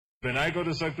When I go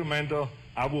to Sacramento,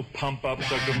 I will pump up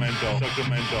Sacramento.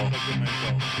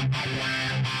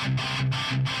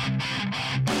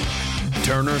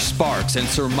 Turner Sparks and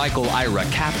Sir Michael Ira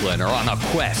Kaplan are on a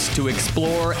quest to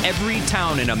explore every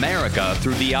town in America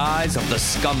through the eyes of the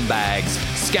scumbags,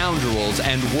 scoundrels,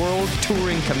 and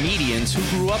world-touring comedians who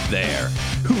grew up there.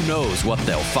 Who knows what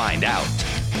they'll find out?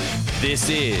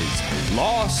 This is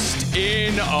Lost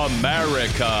in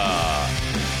America.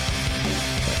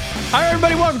 Hi,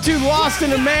 everybody. Welcome to Lost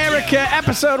in America,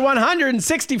 episode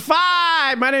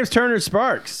 165. My name is Turner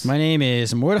Sparks. My name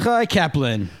is Mordechai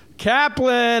Kaplan.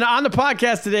 Kaplan, on the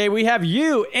podcast today, we have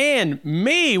you and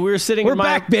me. We're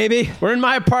back, baby. We're in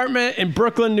my apartment in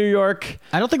Brooklyn, New York.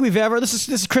 I don't think we've ever. This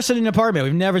is Chris in an apartment.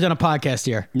 We've never done a podcast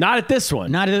here. Not at this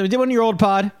one. We did one in your old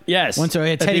pod. Yes. Once we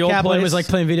had Teddy Kaplan was like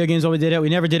playing video games while we did it. We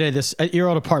never did it at your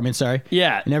old apartment. Sorry.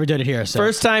 Yeah. Never did it here. So.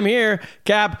 First time here,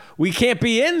 Cap. We can't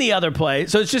be in the other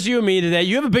place, so it's just you and me today.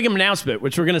 You have a big announcement,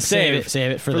 which we're going to save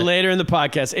it for later in the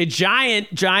podcast. A giant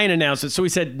announcement. So we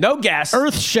said no guests.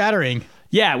 Earth shattering.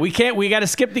 Yeah, we can't. We got to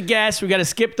skip the guests. We got to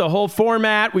skip the whole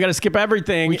format. We got to skip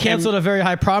everything. We canceled a very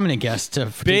high prominent guest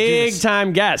to big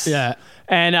time guest. Yeah,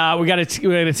 and we got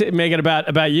to make it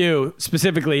about you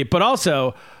specifically, but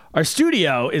also our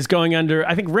studio is going under.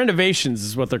 I think renovations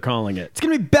is what they're calling it. It's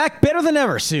going to be back better than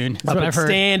ever soon. That's what I've heard.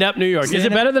 Stand up New York. Is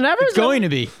it better than ever? It's going to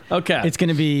be. Okay. It's going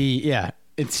to be. Yeah.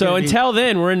 So until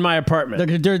then, we're in my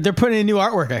apartment. They're putting in new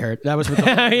artwork, I heard. That was what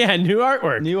yeah, new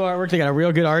artwork. New artwork. They got a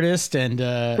real good artist, and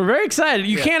we're very excited.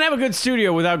 You can't have a good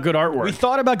studio without good artwork. We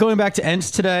thought about going back to Ents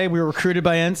today. We were recruited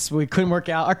by Ents. We couldn't work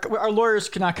out. Our lawyers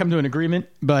could not come to an agreement,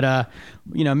 but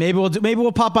maybe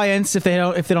we'll pop by Ents if they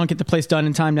don't get the place done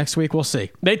in time next week. We'll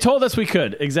see. They told us we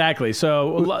could, exactly.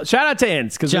 So shout out to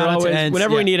Ents because we're always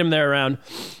whenever we need them, they're around.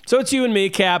 So it's you and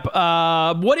me, Cap.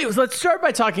 Let's start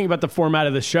by talking about the format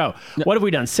of the show. What have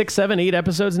we done? 6, 7, 8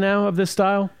 episodes now of this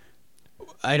style?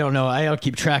 I don't know. I don't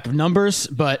keep track of numbers,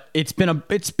 but it's been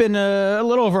a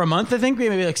little over a month. I think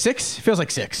maybe like 6. Feels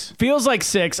like 6. Feels like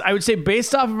 6. I would say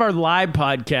based off of our live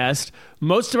podcast,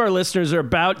 most of our listeners are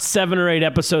about 7 or 8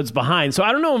 episodes behind. So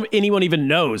I don't know if anyone even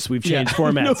knows we've changed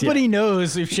formats. Nobody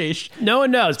knows we've changed. No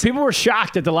one knows. People were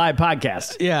shocked at the live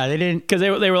podcast. Yeah, they didn't. Because they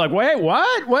were like, wait,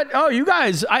 what? What? Oh, you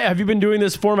guys, have you been doing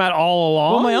this format all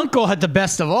along? Well, my uncle had the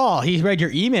best of all. He read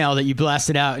your email that you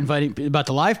blasted out inviting about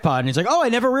the live pod. And he's like, oh, I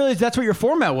never realized that's what your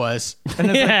format was.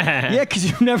 And yeah, because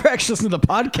you've never actually listened to the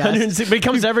podcast. But he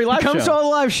comes to every live show. He comes to all the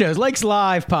live shows. Likes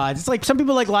live pods. It's like some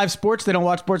people like live sports. They don't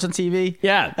watch sports on TV.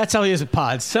 Yeah. That's how he is with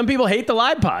pods. Some people hate the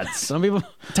live pods. Some people.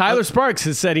 Tyler Sparks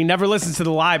has said he never listens to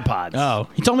the live pods. Oh,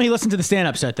 he told me he listened to the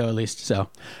stand-up set though, at least. So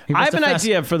I have an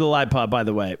idea for the live pod, by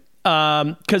the way,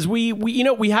 because we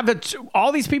have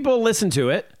all these people listen to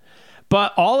it,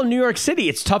 but all in New York City,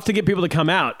 it's tough to get people to come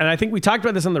out. And I think we talked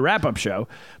about this on the wrap-up show,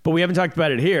 but we haven't talked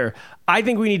about it here. I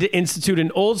think we need to institute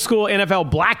an old school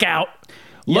NFL blackout.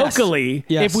 Locally,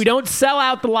 yes. If we don't sell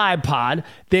out the live pod,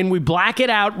 then we black it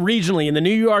out regionally in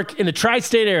the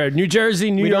tri-state area, New Jersey,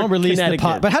 New York, don't release Connecticut. the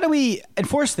pod. But how do we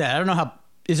enforce that? I don't know how.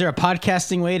 Is there a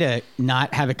podcasting way to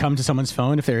not have it come to someone's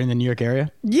phone if they're in the New York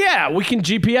area? Yeah, we can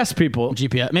GPS people.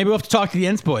 GPS. Maybe we'll have to talk to the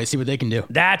Ents boys, see what they can do.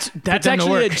 That's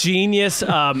actually a genius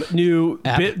new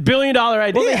 $1 billion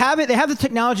idea. Well, they have it. They have the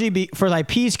technology for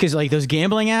IPs because like those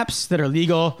gambling apps that are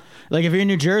legal. Like if you're in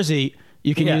New Jersey,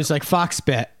 you can use like Fox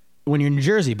Bet when you're in New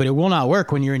Jersey, but it will not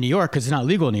work when you're in New York because it's not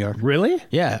legal in New York. Really?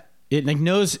 Yeah. It like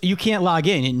knows you can't log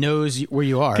in. It knows where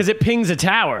you are because it pings a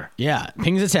tower. Yeah, it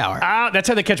pings a tower. That's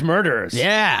how they catch murderers.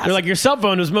 Yeah, they're like your cell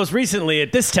phone was most recently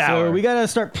at this tower. So we gotta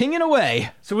start pinging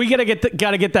away. So we gotta get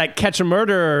that catch a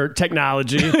murderer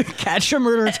technology. Catch a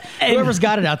murderer. Whoever's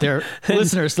got it out there,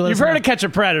 listeners. You've heard of catch a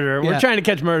predator. We're trying to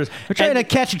catch murderers. We're trying to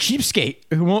catch a cheapskate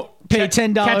who won't pay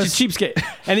 $10. Catch a cheapskate.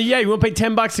 And you won't pay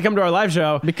 $10 to come to our live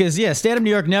show because Stand Up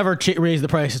New York never raised the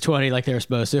price to 20 like they were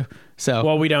supposed to. So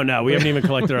well, we don't know. We haven't even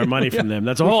collected our money from them.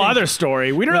 That's a whole other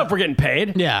story. We don't know if we're getting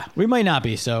paid. Yeah, we might not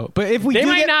be. So, but if we they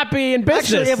might not be in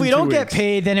business. Actually, if we don't get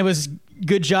paid, then it was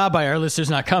good job by our listeners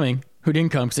not coming. Who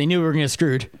didn't come because they knew we were going to get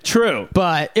screwed. True.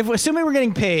 But if assuming we're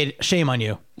getting paid, shame on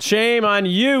you. Shame on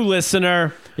you,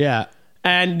 listener. Yeah.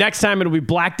 And next time it'll be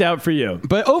blacked out for you.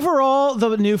 But overall,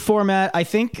 the new format I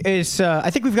think is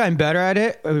I think we've gotten better at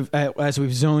it as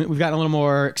we've gotten a little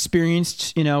more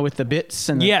experienced, with the bits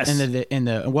and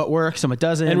the what works and what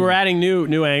doesn't. And we're adding new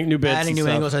bits. Adding new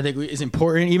angles I think is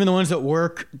important. Even the ones that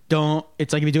work don't.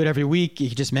 It's like if you do it every week, you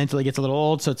just mentally gets a little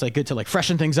old. So it's like good to like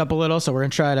freshen things up a little. So we're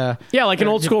gonna try to like an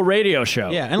old school radio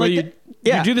show. Yeah, and like you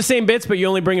do the same bits, but you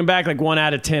only bring them back like 1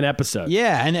 out of 10 episodes.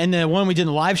 Yeah, and the one we did in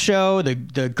the live show, the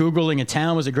Googling and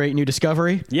town was a great new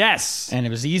discovery. Yes. And it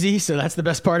was easy, so that's the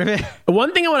best part of it.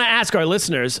 One thing I want to ask our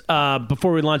listeners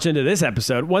before we launch into this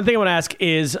episode, one thing I want to ask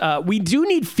is we do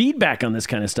need feedback on this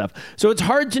kind of stuff. So it's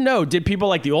hard to know, did people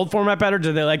like the old format better?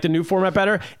 Do they like the new format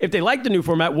better? If they like the new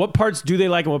format, what parts do they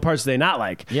like and what parts do they not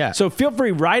like? Yeah. So feel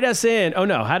free, write us in. Oh,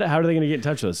 no. How are they going to get in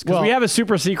touch with us? Because we have a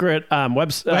super secret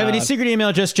website. We have a secret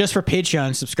email just for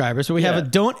Patreon subscribers. So we have a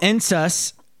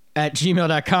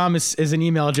don'tnsus@gmail.com is an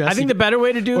email address. I think the better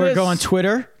way to do this... Or go on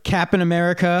Twitter, Kaplan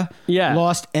America,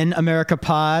 Lost in America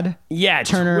Pod. Yeah,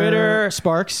 Turner Twitter.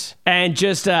 Sparks. And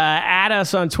just add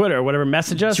us on Twitter, whatever,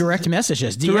 message us. Direct message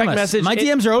us. DM Direct us. message. My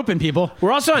DMs are open, people.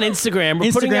 We're also on Instagram.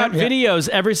 We're putting out videos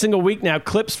every single week now,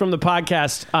 clips from the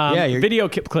podcast, video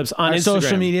clips on our Instagram.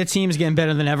 Social media team is getting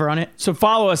better than ever on it. So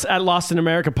follow us at Lost in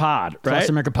America Pod, right? Lost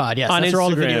in America Pod, yes. On That's Instagram. where all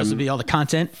the videos will be, all the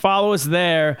content. Follow us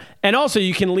there. And also,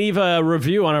 you can leave a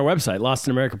review on our website,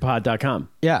 lostinamericapod.com.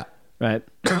 Yeah. Right?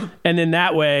 And then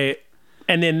that way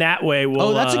we'll...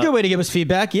 Oh, that's a good way to give us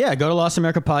feedback. Yeah, go to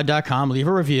lostamericapod.com, leave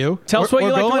a review. Tell us what you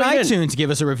like. Or go on to iTunes,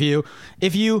 give us a review.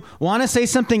 If you want to say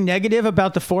something negative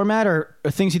about the format or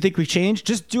things you think we changed,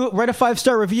 just do it. Write a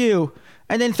 5-star review.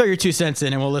 And then throw your 2 cents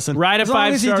in and we'll listen. Write a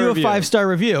 5-star review. As long as you do a 5-star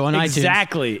review on iTunes.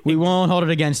 Exactly. We won't hold it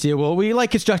against you. Well, we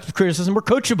like constructive criticism. We're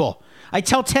coachable. I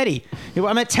tell Teddy,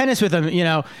 I'm at tennis with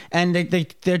him, and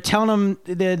they're telling him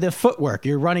the footwork.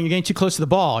 You're getting too close to the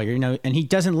ball, and he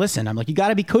doesn't listen. I'm like, you got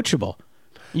to be coachable.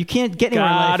 You can't get anywhere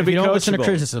in life if you don't listen to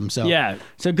criticism. So yeah,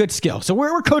 it's a good skill. So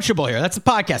we're coachable here. That's the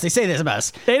podcast. They say this about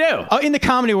us. They do. In the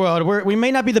comedy world, we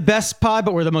may not be the best pod,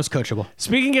 but we're the most coachable.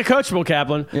 Speaking of coachable,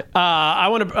 Kaplan, I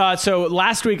want to. So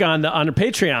last week on our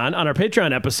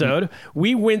Patreon episode,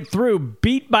 we went through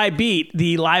beat by beat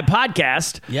the live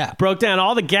podcast. Yeah, broke down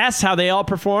all the guests, how they all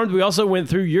performed. We also went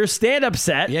through your stand-up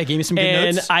set. Yeah, gave me some good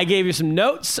notes. And I gave you some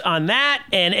notes on that.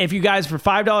 And if you guys for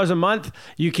 $5 a month,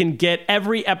 you can get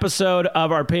every episode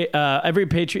of our every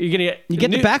Patreon. You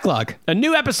get the backlog. A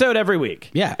new episode every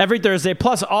week. Yeah. Every Thursday,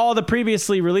 plus all the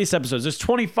previously released episodes. There's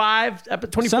 24 One of these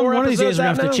episodes. days we're going to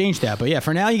have to change that. But yeah,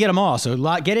 for now you get them all. So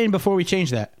get in before we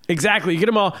change that. Exactly. You get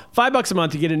them all. $5 a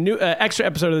month. You get a new extra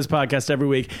episode of this podcast every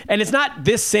week. And it's not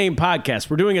this same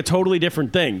podcast. We're doing a totally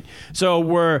different thing. So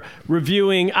we're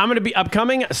reviewing. I'm going to be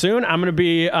upcoming soon. I'm going to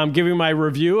be giving my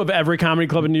review of every comedy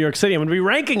club in New York City. I'm going to be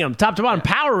ranking them top to bottom.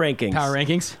 Power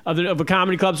rankings of the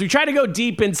comedy clubs. We try to go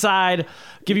deep inside,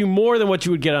 give you more than what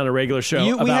you would get on a regular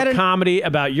show about comedy,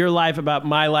 about your life, about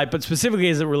my life, but specifically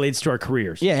as it relates to our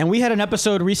careers. Yeah, and we had an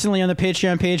episode recently on the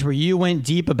Patreon page where you went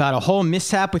deep about a whole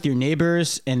mishap with your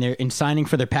neighbors and in signing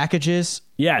for their packages.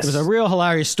 Yes. It was a real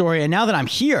hilarious story. And now that I'm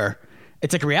here,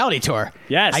 it's like a reality tour.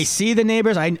 Yes. I see the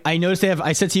neighbors. I noticed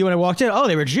I said to you when I walked in, oh,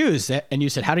 they were Jews. And you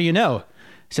said, how do you know? I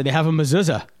said, they have a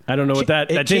mezuzah. I don't know what that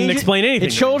didn't explain anything.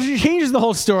 It changes the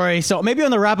whole story. So maybe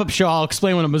on the wrap-up show, I'll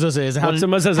explain what a mezuzah is. What's a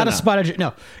mezuzah? How to spot a Jew.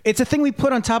 No, it's a thing we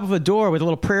put on top of a door with a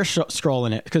little prayer scroll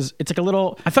in it because it's like a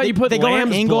little. I thought you put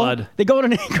lamb's blood. They go on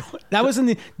an angle. That was in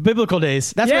the biblical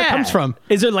days. That's where it comes from.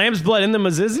 Is there lamb's blood in the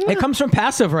mezuzah? It comes from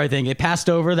Passover, I think. It passed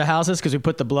over the houses because we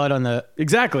put the blood on the.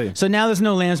 Exactly. So now there's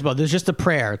no lamb's blood. There's just a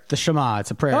prayer, the Shema.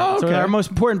 It's a prayer. Oh, okay. So our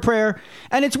most important prayer,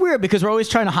 and it's weird because we're always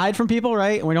trying to hide from people,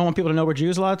 right? And we don't want people to know we're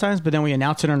Jews a lot of times. But then we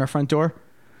announce it on our front door.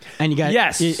 And you got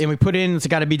and we put in it's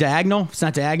got to be diagonal. If it's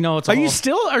not diagonal. It's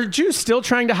are Jews still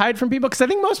trying to hide from people? Because I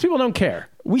think most people don't care.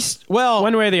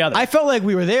 One way or the other. I felt like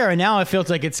we were there, and now it feels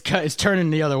like it's turning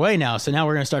the other way now. So now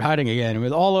we're going to start hiding again.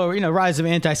 With all over, rise of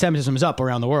anti-Semitism is up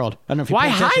around the world. I don't know if you why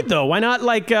hide though? Why not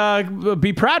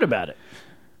be proud about it?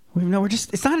 No,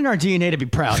 it's not in our DNA to be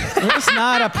proud. It's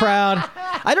not a proud.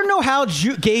 I don't know how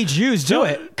gay Jews do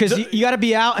it because you got to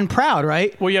be out and proud,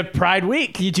 right? Well, you have Pride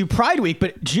Week. You do Pride Week,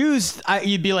 but Jews,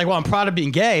 you'd be like, well, I'm proud of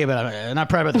being gay, but I'm not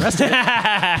proud about the rest of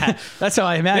it. That's how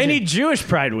I imagine. They need Jewish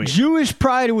Pride Week. Jewish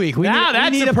Pride Week. We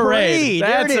need a parade.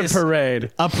 That's a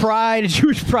parade. A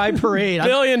Jewish Pride parade. $1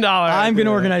 billion. I'm going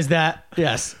to organize that.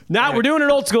 Yes. We're doing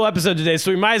an old school episode today,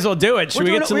 so we might as well do it. Should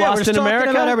we get to Lost in America?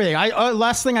 About everything.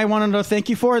 Last thing I wanted to thank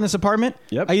you for in this apartment.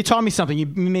 Yep. You taught me something. You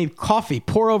made coffee.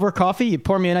 Pour over coffee. You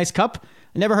pour me a nice cup.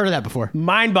 I never heard of that before.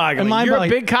 Mind-boggling. You're a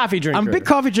big coffee drinker. I'm a big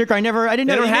coffee drinker. I didn't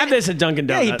know. They don't have this at Dunkin'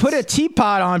 Donuts. Yeah, he put a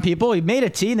teapot on people. He made a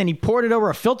tea, and then he poured it over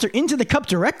a filter into the cup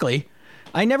directly.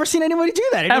 I never seen anybody do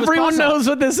that. Everyone knows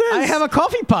what this is. I have a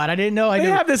coffee pot. I didn't know. They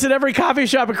have this at every coffee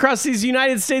shop across these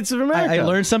United States of America. I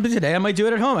learned something today. I might do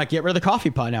it at home. I can get rid of the coffee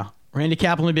pot now. Randy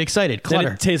Kaplan would be excited. Clutter.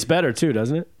 And it tastes better too,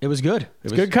 doesn't it? It was good. It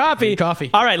was good coffee. Good coffee.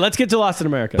 All right, let's get to Lost in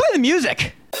America. Play the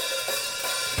music.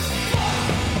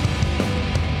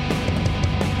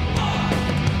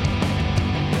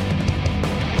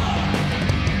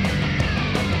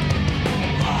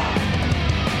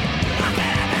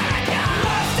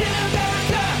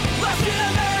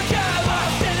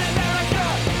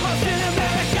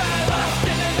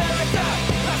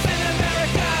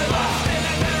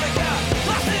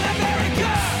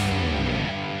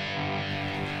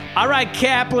 All right,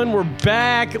 Kaplan, we're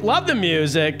back. Love the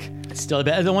music. Still,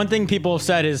 the one thing people have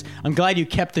said is, I'm glad you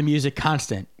kept the music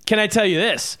constant. Can I tell you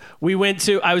this?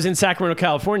 I was in Sacramento,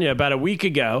 California about a week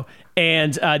ago,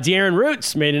 and De'Aaron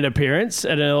Roots made an appearance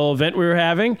at a little event we were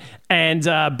having. And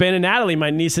Ben and Natalie,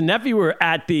 my niece and nephew, were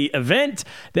at the event.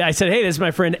 I said, hey, this is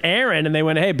my friend Aaron. And they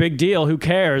went, hey, big deal. Who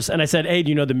cares? And I said, hey, do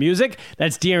you know the music?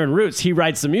 That's De'Aaron Roots. He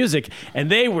writes the music.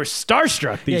 And they were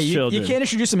starstruck, these children. You can't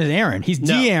introduce him as Aaron. He's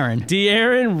De'Aaron.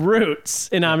 De'Aaron Roots,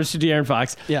 in homage to De'Aaron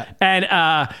Fox. Yeah.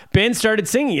 And Ben started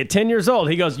singing at 10 years old.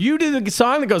 He goes, you do the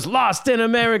song that goes, Lost in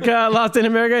America, Lost in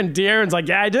America. And De'Aaron's like,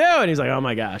 yeah, I do. And he's like, oh,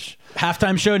 my gosh.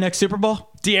 Halftime show next Super Bowl?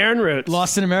 De'Aaron Roots.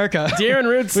 Lost in America. De'Aaron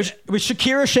Roots. With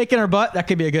Shakira shaking her butt, that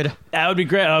could be a good... That would be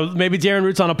great. Maybe De'Aaron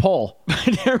Roots on a pole.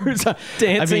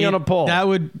 Dancing on a pole. That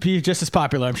would be just as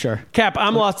popular, I'm sure. Cap,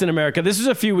 I'm Lost in America. This was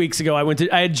a few weeks ago.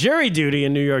 I had jury duty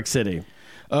in New York City.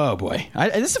 Oh, boy. I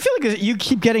just feel like you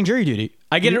keep getting jury duty.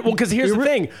 I get it. Well, because here's the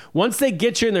thing. Once they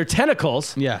get you in their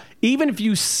tentacles, even if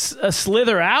you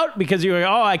slither out because you're like,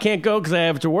 oh, I can't go because I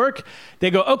have to work,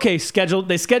 they go, okay, schedule.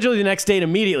 They schedule the next date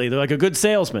immediately. They're like a good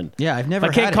salesman. Yeah, I've never I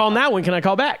can't call now. When can I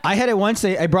call back? I had it once.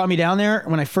 They brought me down there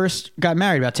when I first got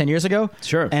married about 10 years ago.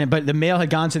 Sure. But the mail had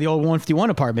gone to the old 151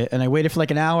 apartment, and I waited for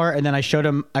like an hour, and then I showed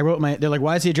them, they're like,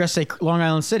 why does the address say Long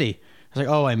Island City? I was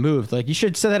like, oh, I moved. Like, you should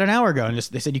have said that an hour ago. And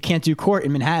they said, you can't do court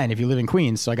in Manhattan if you live in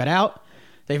Queens. So I got out.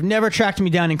 They've never tracked me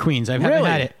down in Queens. I haven't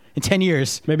had it in 10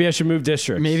 years. Maybe I should move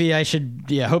districts. Maybe I should,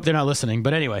 hope they're not listening.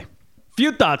 But anyway.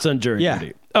 Few thoughts on jury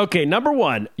duty. Okay, number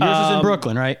one. Yours is in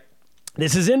Brooklyn, right?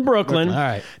 This is in Brooklyn. All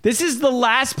right. This is the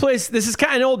last place. This is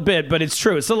kind of an old bit, but it's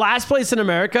true. It's the last place in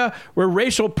America where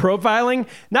racial profiling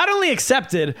not only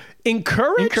accepted,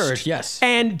 encouraged, yes,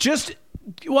 and just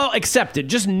accepted,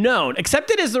 just known.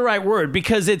 Accepted is the right word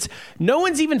because no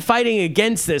one's even fighting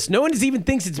against this. No one even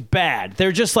thinks it's bad.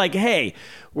 They're just like, hey,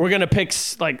 we're going to pick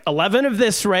like 11 of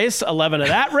this race, 11 of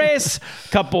that race,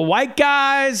 couple white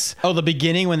guys. Oh, the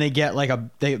beginning when they get like a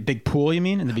big pool, you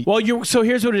mean? So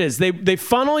here's what it is. They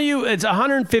funnel you. It's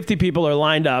 150 people are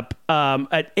lined up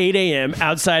at 8 a.m.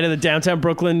 outside of the downtown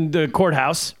Brooklyn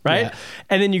courthouse, right? Yeah.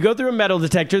 And then you go through a metal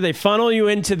detector. They funnel you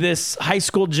into this high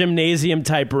school gymnasium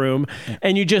type room,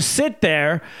 and you just sit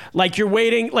there like you're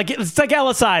waiting. Like it's like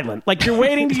Ellis Island. Like you're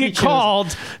waiting to get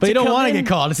called. But you don't want to get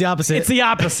called. It's the opposite. It's the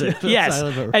opposite. Yes.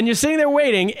 And you're sitting there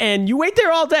waiting, and you wait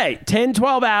there all day, 10,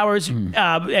 12 hours.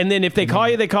 And then if they call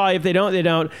you, they call you. If they don't, they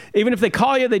don't. Even if they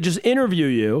call you, they just interview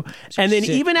you. And then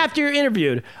even after you're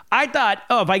interviewed, I thought,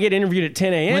 if I get interviewed at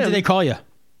 10 a.m. When do they call you?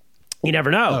 You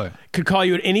never know. Could call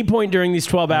you at any point during these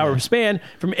 12-hour span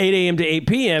from 8 a.m. to 8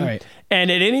 p.m. Right. And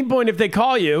at any point, if they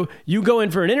call you, you go in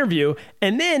for an interview.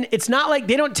 And then it's not like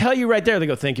they don't tell you right there. They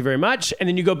go, thank you very much. And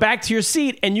then you go back to your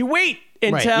seat and you wait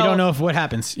until... Right. You don't know what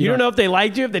happens. You don't know if they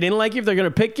liked you, if they didn't like you, if they're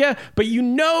going to pick you. But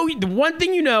the one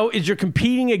thing you know is you're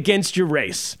competing against your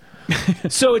race.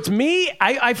 So it's me.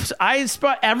 I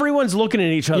spot everyone's looking at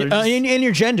each other. And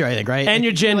your gender, I think, right? And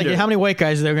your gender. Like, how many white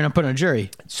guys are they going to put on a jury?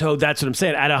 So that's what I'm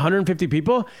saying. At 150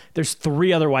 people, there's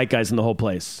 3 other white guys in the whole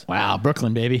place. Wow,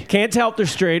 Brooklyn, baby. Can't tell if they're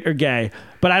straight or gay.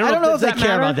 But I don't know if they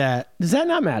care about that. Does that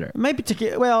not matter? It might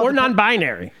be or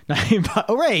non-binary.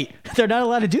 Oh, right. They're not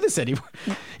allowed to do this anymore.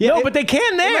 But they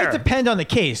can there. It might depend on the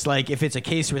case. Like, if it's a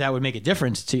case where that would make a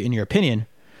difference in your opinion.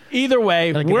 Either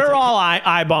way, we're all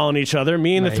eyeballing each other,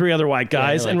 me and the 3 other white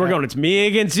guys, and we're going, it's me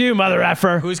against you, mother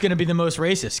effer. Who's going to be the most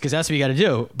racist? Because that's what you got to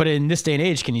do. But in this day and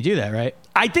age, can you do that, right?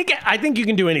 I think you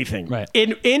can do anything. Right.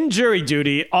 In jury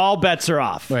duty, all bets are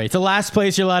off. Right. It's the last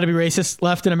place you're allowed to be racist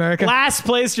left in America. Last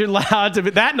place you're allowed to be.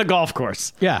 That and a golf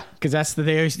course. Yeah, because that's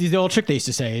the old trick they used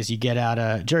to say is you get out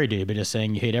of jury duty by just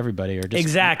saying you hate everybody. Or just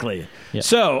exactly. Yeah.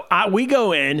 So we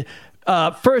go in.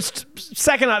 That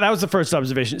was the first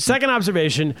observation. Second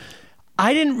observation,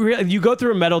 I didn't really... You go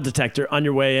through a metal detector on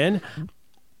your way in.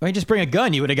 Why you just bring a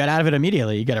gun? You would have got out of it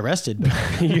immediately. You got arrested.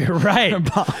 You're right.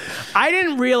 I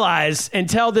didn't realize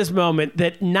until this moment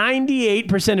that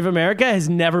 98% of America has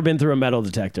never been through a metal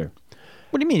detector.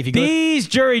 What do you mean? These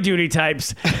jury duty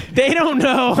types, they don't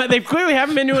know. They clearly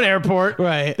haven't been to an airport.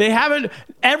 Right. They haven't.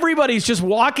 Everybody's just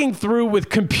walking through with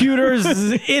computers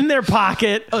in their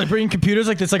pocket. Oh, they're bringing computers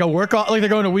like it's like a work, like they're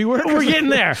going to WeWork? We're getting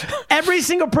there. Every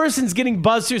single person's getting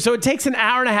buzzed through. So it takes an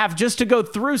hour and a half just to go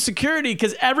through security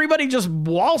because everybody just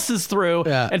waltzes through.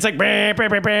 Yeah. And it's like, bah, bah,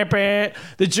 bah, bah, bah.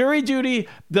 The jury duty,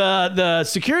 the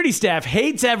security staff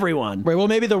hates everyone. Right. Well,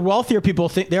 maybe the wealthier people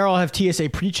think they all have TSA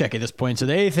pre-check at this point. So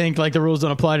they think like the rules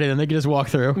don't apply to them. They can just walk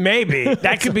through. Maybe.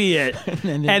 That could be it.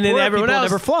 and then everyone else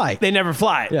never fly. They never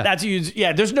fly. Yeah. That's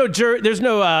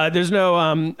Yeah,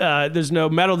 there's no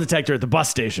metal detector at the bus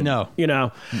station. No. You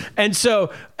know? And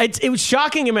so it was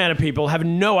shocking amount of people have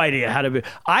no idea how to be.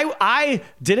 I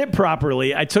did it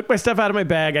properly. I took my stuff out of my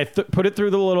bag. I put it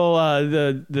through the little,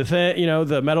 the thing, you know,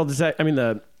 the metal detector,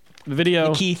 the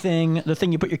video. The key thing, the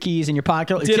thing you put your keys in your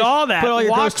pocket. Did all that. Put all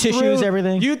your gross Walked tissues, through.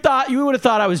 everything. You would have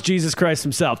thought I was Jesus Christ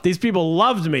himself. These people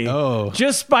loved me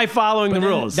just by following the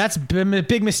rules. That's a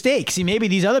big mistake. See, maybe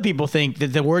these other people think that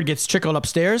the word gets trickled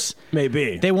upstairs.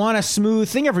 Maybe. They want a smooth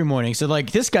thing every morning. So, like,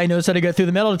 this guy knows how to get through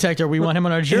the metal detector. We want him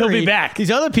on our jury. He'll be back.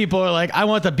 These other people are like, I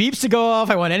want the beeps to go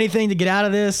off. I want anything to get out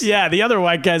of this. Yeah, the other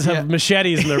white guys have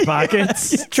machetes in their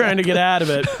pockets trying to get out of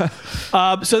it.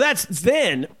 So that's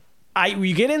then...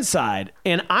 you get inside,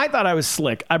 and I thought I was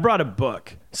slick. I brought a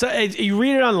book. So you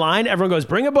read it online. Everyone goes,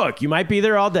 bring a book. You might be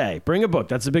there all day. Bring a book.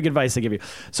 That's the big advice they give you.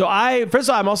 So first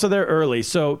of all, I'm also there early.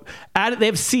 So they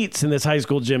have seats in this high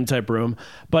school gym type room,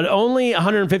 but only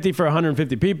 150 for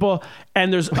 150 people.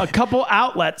 And there's a couple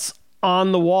outlets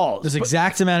on the walls. There's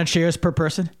exact amount of chairs per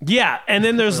person. Yeah, and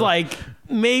then there's like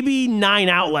maybe 9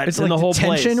 outlets It's in like the whole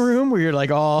place. Detention room where you're like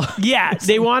all. Yeah,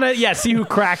 they want to see who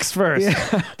cracks first.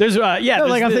 Yeah. There's No,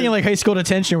 like I'm thinking like high school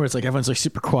detention where it's like everyone's like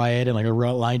super quiet and like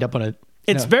lined up on a.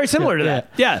 It's very similar to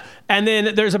that. Yeah. And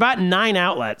then there's about 9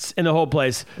 outlets in the whole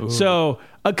place. Ooh. So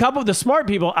a couple of the smart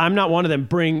people, I'm not one of them,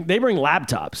 bring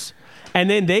laptops. And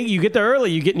then you get there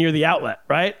early, you get near the outlet,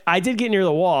 right? I did get near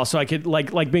the wall, so I could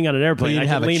like being on an airplane. I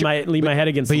could lean my head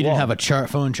against the wall. But you didn't have a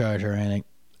phone charger or anything.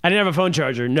 I didn't have a phone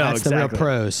charger. No, that's exactly. the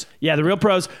real pros. Yeah, the real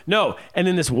pros. No, and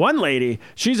then this one lady,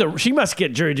 she must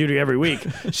get jury duty every week.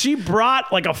 She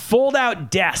brought like a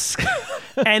fold-out desk,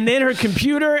 and then her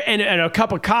computer and a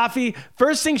cup of coffee.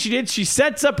 First thing she did, she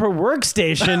sets up her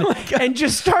workstation and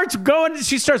just starts going.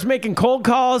 She starts making cold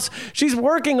calls. She's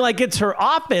working like it's her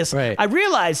office. Right. I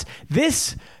realized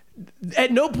this.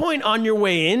 At no point on your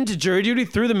way into jury duty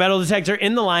through the metal detector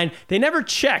in the line, they never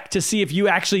check to see if you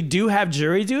actually do have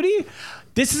jury duty.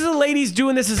 This is a lady's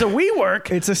doing this as a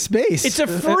WeWork. It's a space. It's a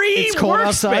free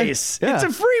workspace. Yeah. It's a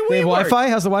free WeWork. They have Wi-Fi?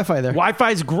 How's the Wi-Fi there?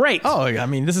 Wi-Fi's great. Oh, I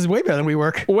mean, this is way better than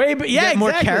WeWork. Yeah, more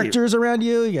exactly. characters around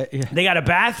you. They got a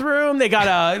bathroom. They got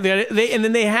and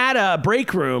then they had a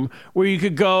break room where you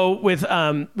could go with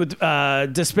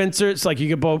dispensers. Like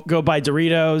you could go buy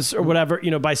Doritos or whatever,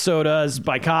 buy sodas,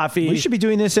 buy coffee. We should be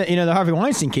doing this. The Harvey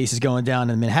Weinstein case is going down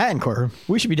in the Manhattan courtroom.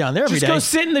 We should be down there every day.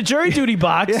 Just go sit in the jury duty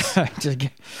box. Yeah.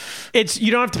 You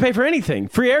don't have to pay for anything.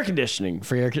 Free air conditioning.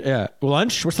 Yeah.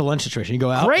 Lunch? What's the lunch situation? You go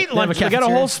out. Great lunch. They got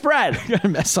a whole spread.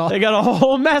 Mess hall. They got a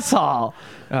whole mess hall.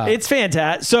 It's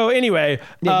fantastic. So anyway,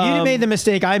 you made the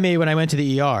mistake I made when I went to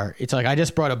the ER. It's like I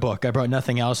just brought a book. I brought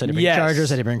nothing else. I didn't bring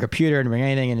chargers. I didn't bring a computer. I didn't bring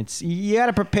anything. And you got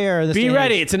to prepare. Be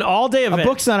ready. It's an all-day event. A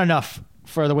book's not enough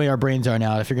for the way our brains are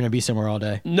now. If you're going to be somewhere all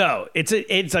day. No, it's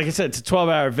like I said, it's a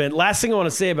 12-hour event. Last thing I want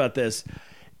to say about this,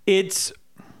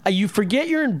 you forget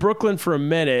you're in Brooklyn for a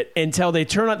minute until they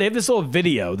turn on. They have this little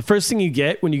video. The first thing you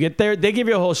get when you get there, they give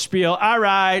you a whole spiel. All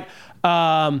right,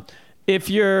 if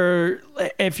you're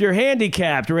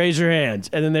handicapped, raise your hands,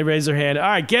 and then they raise their hand. All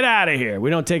right, get out of here. We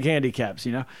don't take handicaps.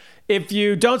 If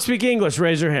you don't speak English,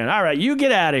 raise your hand. All right, you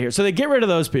get out of here. So they get rid of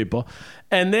those people,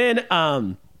 and then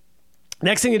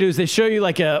next thing they do is they show you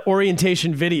like a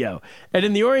orientation video, and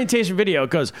in the orientation video, it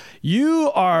goes,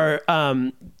 "You are."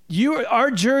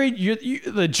 Our jury,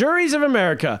 the juries of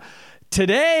America.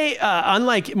 Today,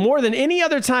 unlike more than any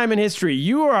other time in history,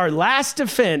 you are our last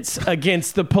defense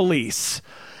against the police.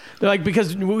 They're like,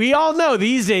 because we all know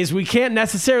these days we can't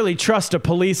necessarily trust a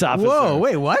police officer. Whoa,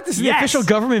 wait, what? This is the official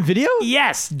government video?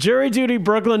 Yes, jury duty,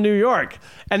 Brooklyn, New York.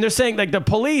 And they're saying like the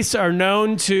police are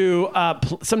known to,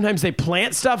 sometimes they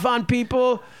plant stuff on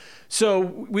people. So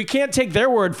we can't take their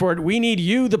word for it. We need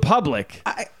you, the public.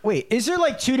 Wait, is there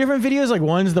like 2 different videos? Like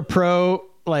one's the pro,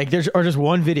 or just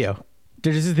one video?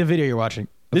 This is the video you're watching.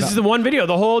 This is the one video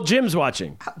the whole gym's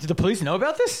watching. Did the police know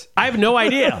about this? I have no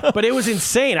idea, but it was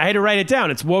insane. I had to write it down.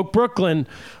 It's Woke Brooklyn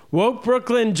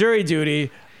jury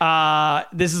duty.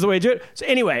 This is the way to do it. So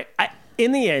anyway,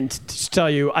 in the end, to tell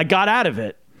you, I got out of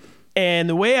it. And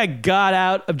the way I got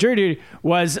out of jury duty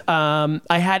was I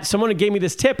had someone who gave me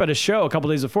this tip at a show a couple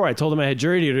days before. I told them I had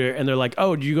jury duty, and they're like,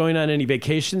 "Oh, are you going on any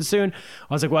vacation soon?"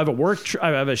 I was like, "Well, I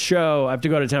have a show. I have to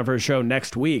go to town for a show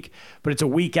next week, but it's a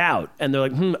week out." And they're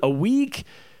like, "A week?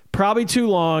 Probably too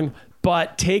long.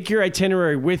 But take your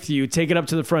itinerary with you, take it up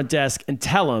to the front desk, and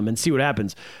tell them and see what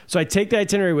happens." So I take the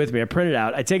itinerary with me. I print it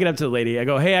out. I take it up to the lady. I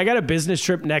go, "Hey, I got a business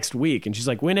trip next week," and she's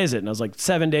like, "When is it?" And I was like,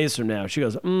 7 days from now. She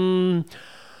goes,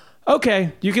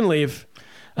 "Okay, you can leave."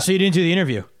 So you didn't do the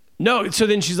interview? No. So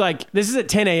then she's like, this is at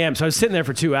 10 a.m. So I was sitting there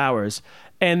for 2 hours.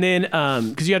 And then,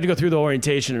 because you have to go through the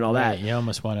orientation and all that. Right, you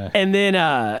almost want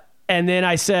to. And then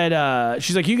I said,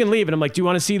 she's like, you can leave. And I'm like, do you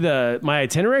want to see my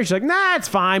itinerary? She's like, nah, it's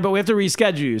fine, but we have to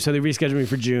reschedule you. So they rescheduled me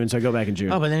for June, so I go back in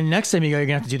June. Oh, but then next time you go, you're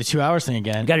gonna have to do the 2 hours thing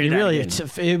again. Gotta do that really, again.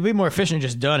 It'd be more efficient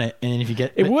just done it. And then if you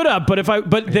get It would have,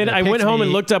 but then I went home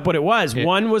and looked up what it was. Yeah.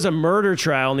 One was a murder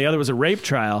trial and the other was a rape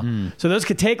trial. So those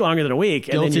could take longer than a week.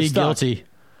 And then you're stuck. Guilty.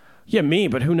 Yeah, me,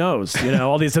 but who knows? You know,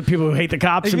 all these people who hate the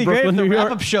cops It'd in be great Brooklyn, if the New York.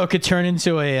 wrap-up show could turn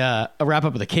into a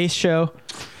wrap-up of the case show.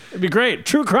 It'd be great.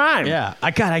 True crime. Yeah,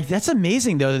 that's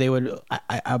amazing though that they would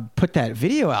I put that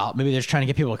video out. Maybe they're just trying to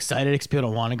get people excited because people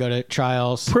don't want to go to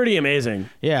trials. Pretty amazing.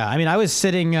 Yeah, I mean, I was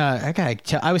sitting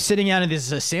I was sitting out at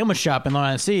this sandwich shop in Long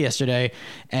Island City yesterday,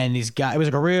 and these guys, it was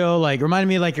like a real reminded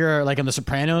me like you're like on The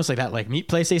Sopranos, like that meat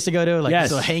place they used to go to, like yes.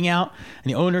 this little hangout,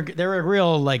 and the owner, they're a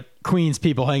real Queens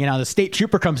people hanging out. The state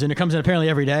trooper comes in. It comes in apparently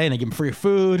every day, and they give him free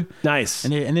food. Nice.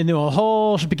 And then do a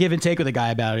whole give and take with a guy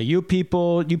about it. You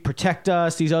people, you protect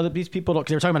us. These people don't.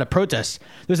 Because they were talking about a protest.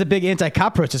 There was a big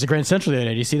anti-cop protest at Grand Central the other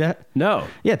day. Do you see that? No.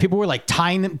 Yeah, people were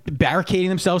barricading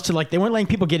themselves to they weren't letting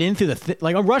people get in through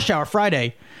on rush hour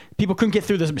Friday. People couldn't get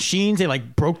through the machines. They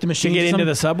broke the machines. To get into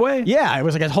the subway? Yeah, it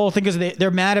was a whole thing because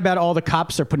they're mad about all the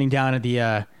cops they're putting down at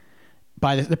the.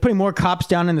 They're putting more cops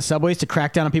down in the subways to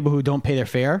crack down on people who don't pay their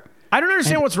fare. I don't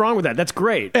understand what's wrong with that. That's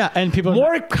great. Yeah, and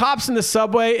more cops in the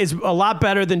subway is a lot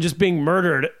better than just being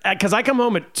murdered. Because I come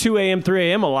home at 2 a.m.,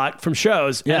 3 a.m. a lot from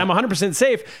shows, and I'm 100%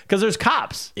 safe because there's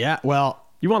cops. Yeah, well,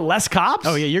 you want less cops?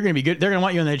 Oh yeah, you're gonna be good. They're gonna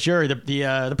want you on the jury.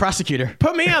 The prosecutor.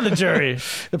 Put me on the jury.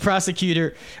 The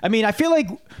prosecutor. I mean, I feel like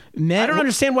I don't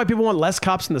understand why people want less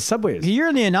cops in the subways. You're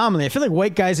in the anomaly. I feel like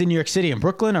white guys in New York City and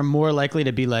Brooklyn are more likely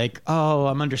to be like, "Oh,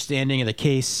 I'm understanding of the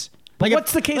case."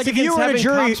 What's the case against having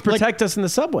cops protect us in the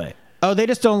subway? Oh, they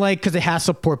just don't because they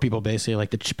hassle poor people, basically.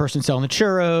 Like the person selling the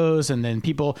churros, and then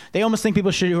they almost think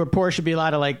people who are poor should be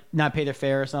allowed to not pay their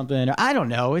fare or something. I don't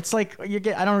know. It's I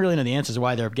don't really know the answers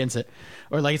why they're against it,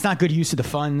 or it's not good use of the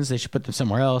funds. They should put them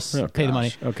somewhere else. Pay the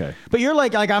money. Okay. But you're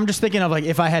I'm just thinking of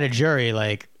if I had a jury,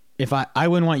 if I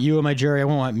wouldn't want you on my jury, I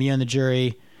wouldn't want me on the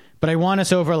jury, but I want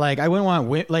us over. I wouldn't want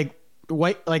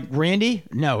white Randy.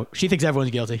 No, she thinks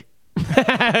everyone's guilty.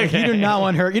 You do not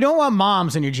want her. You don't want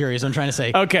moms in your jury, is what I'm trying to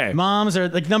say. Okay. Moms are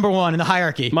number one in the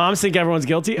hierarchy. Moms think everyone's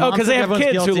guilty? Because they have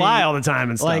kids who lie all the time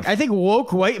and stuff. I think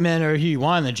woke white men are who you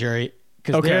want in the jury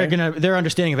because they're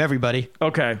understanding of everybody.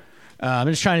 Okay. I'm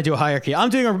just trying to do a hierarchy. I'm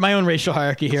doing my own racial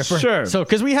hierarchy here. Sure. So,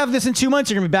 because we have this in 2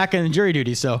 months, you're going to be back in jury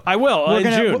duty. So I will in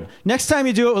June. Next time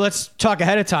you do it, let's talk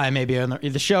ahead of time, maybe on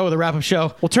the show, the wrap-up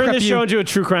show. We'll turn this show into a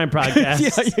true crime podcast.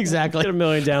 Yeah, exactly. Get 1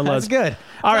 million downloads. That's good.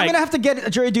 All right. I'm going to have to get a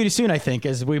jury duty soon, I think,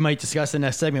 as we might discuss in the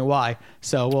next segment why.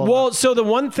 So so the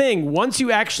one thing, once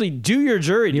you actually do your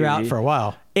jury duty, you're out for a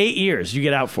while. 8 years, you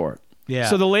get out for it. Yeah.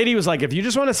 So the lady was like, if you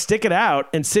just want to stick it out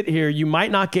and sit here, you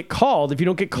might not get called. If you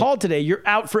don't get called today, you're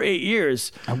out for 8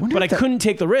 years. But I couldn't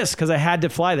take the risk because I had to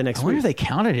fly the next week. I wonder if they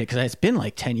counted it because it's been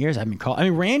 10 years I've been called. I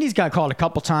mean, Randy's got called a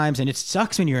couple times, and it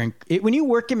sucks when when you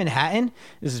work in Manhattan.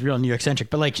 This is real New York centric,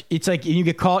 but it's you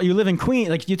get called. You live in Queens,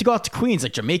 you have to go out to Queens,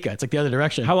 like Jamaica. It's the other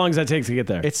direction. How long does that take to get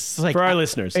there? It's for our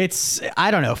listeners. It's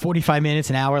I don't know, 45 minutes,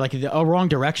 an hour, a wrong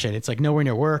direction. It's nowhere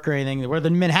near work or anything. Where the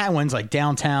Manhattan one's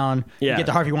downtown. Yeah. You get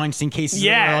the Harvey Weinstein cases.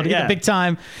 Yeah, you get the big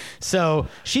time. So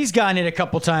she's gotten it a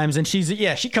couple times, and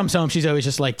she comes home. She's always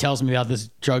just tells me about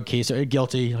this drug case or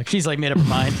guilty. She's made up her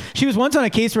mind. She was once on a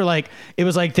case where it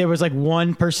was there was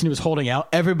one person who was holding out.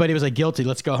 Everybody was guilty.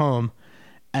 Let's go home.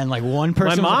 And one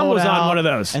person. My mom was out, on one of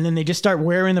those, and then they just start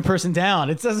wearing the person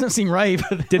down. It doesn't seem right.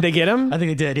 Did they get him? I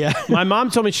think they did. Yeah. My mom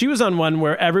told me she was on one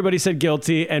where everybody said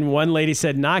guilty, and one lady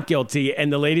said not guilty,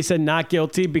 and the lady said not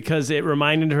guilty because it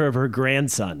reminded her of her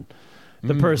grandson.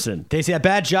 The person. They say a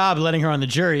bad job letting her on the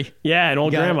jury. Yeah, an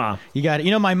old grandma. You got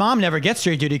it. My mom never gets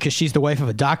jury duty because she's the wife of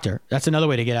a doctor. That's another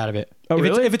way to get out of it. Oh,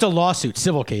 really? If it's a lawsuit,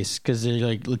 civil case, because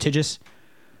they're litigious.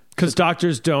 Because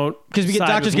doctors don't. Because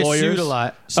doctors get sued a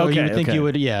lot. So you would think you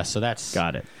would. Yeah. So that's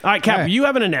got it. All right, Cap. You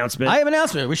have an announcement. I have an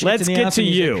announcement. We should Let's get to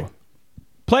you. Music.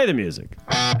 Play the music.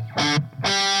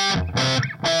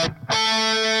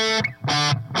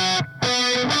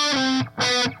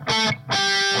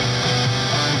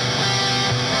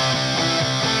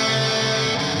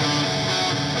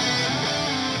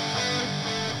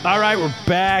 All right, we're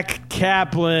back.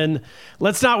 Kaplan.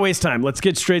 Let's not waste time. Let's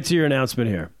get straight to your announcement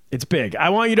here. It's big. I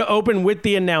want you to open with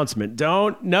the announcement.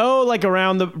 Don't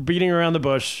beating around the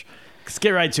bush. Let's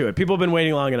get right to it. People have been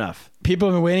waiting long enough. People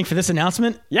have been waiting for this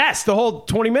announcement? Yes, the whole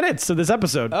 20 minutes of this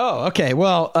episode. Oh, okay.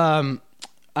 Well, do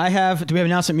we have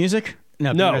announcement music?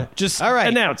 No, just all right.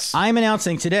 Announce. I'm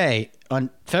announcing today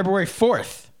on February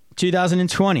 4th,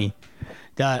 2020,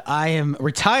 that I am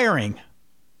retiring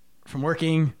from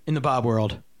working in the Bob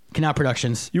world. Canal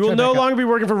Productions. You will no longer be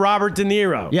working for Robert De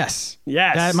Niro. Yes.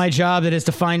 Yes. That my job that has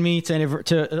defined me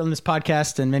to on this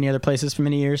podcast and many other places for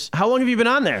many years. How long have you been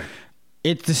on there?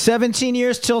 It's the 17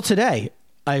 years till today.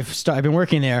 I've been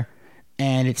working there,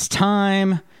 and it's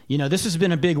time. You know, this has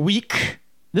been a big week.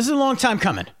 This is a long time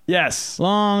coming. Yes.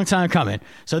 Long time coming.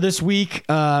 So this week,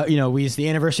 it's the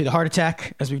anniversary of the heart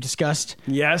attack, as we've discussed.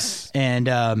 Yes. And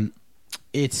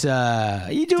it's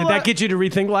you do. Did that get you to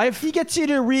rethink life? It gets you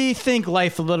to rethink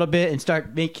life a little bit and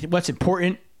start making what's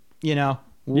important. You know.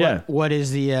 What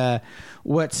is the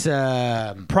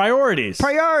priorities?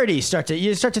 Priorities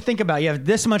you start to think about. You have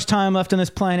this much time left on this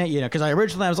planet. You know, because I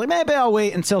was like, maybe I'll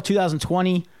wait until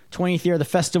 2020, 20th year of the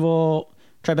festival.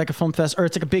 Tribeca Film Fest, or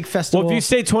it's like a big festival. Well, if you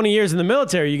stay 20 years in the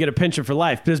military, you get a pension for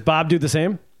life. Does Bob do the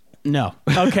same? No.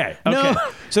 Okay. No.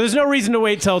 So there's no reason to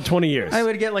wait till 20 years. I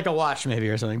would get like a watch maybe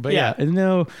or something. But yeah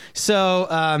no. So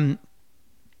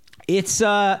it's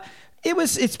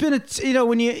been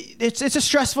it's a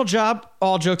stressful job,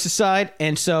 all jokes aside,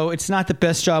 and so it's not the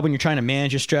best job when you're trying to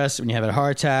manage your stress, when you have a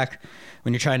heart attack.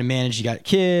 When you're trying to manage, you got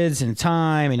kids and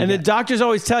time. And the doctors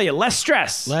always tell you, less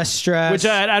stress. Less stress. Which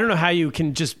I don't know how you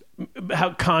can just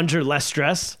conjure less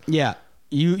stress. Yeah.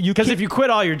 Because if you quit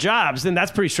all your jobs, then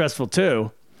that's pretty stressful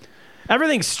too.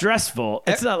 Everything's stressful.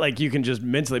 It's not like you can just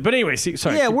mentally. But anyway,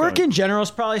 sorry. Yeah, work in general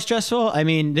is probably stressful. I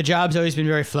mean, the job's always been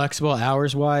very flexible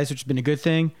hours-wise, which has been a good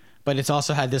thing. But it's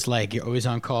also had this, like, you're always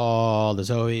on call. There's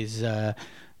always...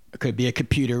 It could be a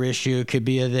computer issue. Could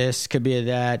be a this. Could be a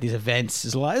that. These events.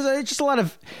 There's it's just a lot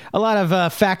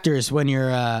of factors when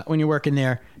you're working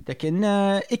there that can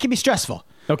it can be stressful.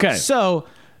 Okay. So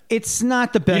it's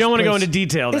not the best. You don't want to go place. into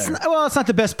detail there. It's not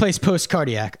the best place post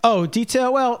cardiac. Oh,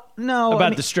 detail. Well, no.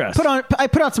 About the stress. I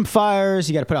put out some fires.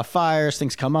 You got to put out fires.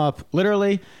 Things come up.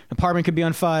 Literally, an apartment could be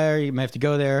on fire. You might have to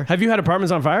go there. Have you had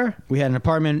apartments on fire? We had an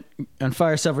apartment on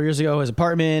fire several years ago. His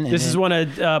apartment. This is one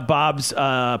of Bob's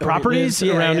properties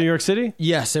around New York City?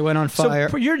 Yes, it went on fire.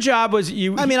 So your job was I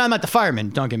mean, I'm not the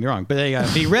fireman. Don't get me wrong, but you got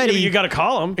to be ready. You got to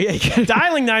call them.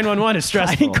 Dialing 911 is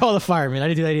stressful. I didn't call the fireman. I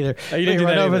didn't do that either. You didn't do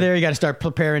that over either. there. You got to start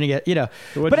preparing to get.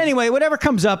 But anyway, whatever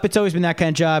comes up, it's always been that kind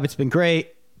of job. It's been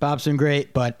great. Bob's been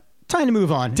great, but time to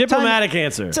move on. Diplomatic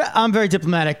answer. I'm very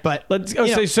diplomatic, but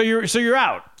so you're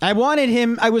out. I wanted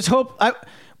him.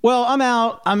 I'm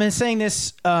out. I'm saying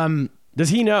this. Does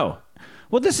he know?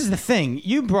 Well, this is the thing.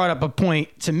 You brought up a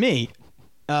point to me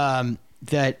that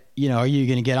are you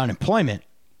going to get unemployment,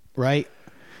 right?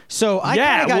 So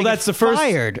that's the first.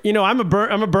 Fired. I'm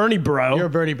a Bernie bro. You're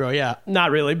a Bernie bro, yeah. Not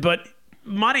really, but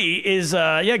money is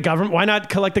government. Why not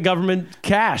collect the government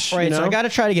cash? Right. So I got to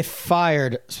try to get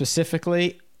fired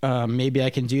specifically. Maybe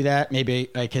I can do that. Maybe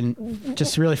I can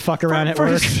just really fuck around at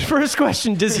work. First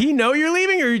question: does he know you're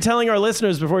leaving, or are you telling our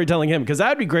listeners before you're telling him? Because that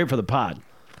would be great for the pod.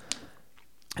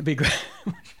 It'd be great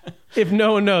if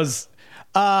no one knows.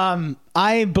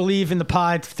 I believe in the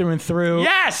pod through and through.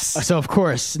 Yes. So of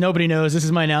course nobody knows. This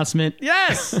is my announcement.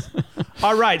 Yes.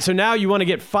 All right. So now you want to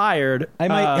get fired. I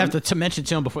might have to mention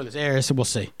to him before this airs. So we'll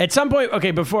see. At some point.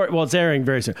 Okay. It's airing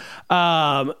very soon.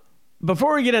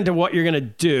 Before we get into what you're going to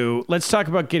do, let's talk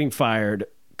about getting fired.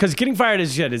 Because getting fired,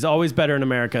 as you said, is always better in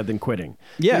America than quitting.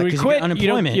 Yeah, when you quit, get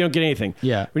unemployment. You don't get anything.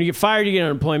 Yeah. When you get fired, you get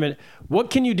unemployment.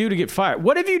 What can you do to get fired?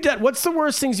 What have you done? What's the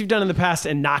worst things you've done in the past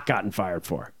and not gotten fired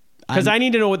for? Because I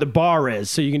need to know what the bar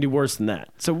is so you can do worse than that.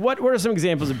 So what are some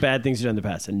examples of bad things you've done in the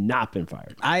past and not been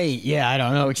fired? I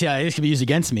don't know. Yeah, this could be used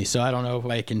against me, so I don't know if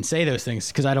I can say those things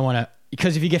because I don't want to.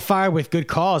 Because if you get fired with good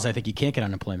cause, I think you can't get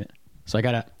unemployment. So I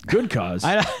gotta good cause.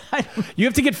 You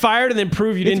have to get fired and then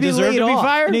prove you didn't deserve to be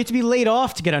fired. You need to be laid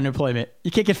off to get unemployment.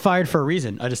 You can't get fired for a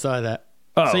reason. I just thought of that.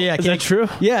 Oh, so yeah, is that true?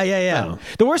 Yeah. Oh.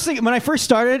 The worst thing when I first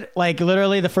started, like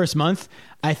literally the first month,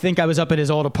 I think I was up at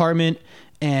his old apartment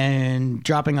and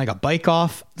dropping like a bike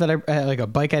off like a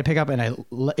bike I'd pick up, and it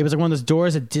was like one of those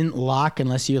doors that didn't lock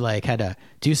unless you like had to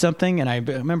do something. And I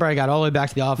remember I got all the way back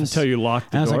to the office until you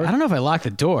locked the door. I was like, I don't know if I locked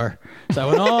the door, so I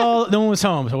went no one was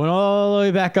home, so I went all the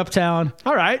way back uptown.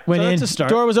 All right, went so in. That's a start.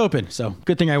 Door was open, so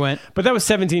good thing I went. But that was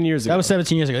 17 years ago. That was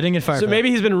 17 years ago. I didn't get fired. So maybe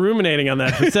he's been ruminating on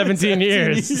that for 17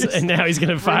 years, and now he's going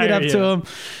to fire it up you. to him.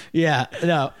 Yeah,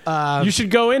 no. You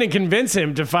should go in and convince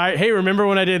him to fire. Hey, remember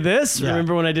when I did this? Yeah.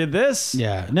 Remember when I did this?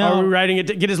 Yeah. No. Are we writing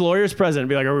it? Get his lawyers present and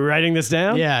be like, are we writing this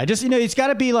down? Yeah. Just it's got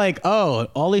to be like, oh,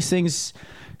 all these things.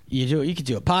 You could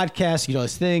do a podcast. You do all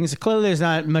these things. Clearly, there's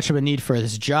not much of a need for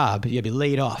this job. You got to be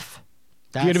laid off.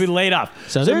 You're going to be laid off.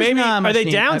 So maybe are they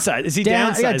downsized? Is he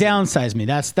downsized? Yeah, downsize me.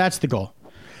 That's the goal.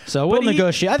 So we'll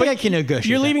negotiate. I think I can negotiate.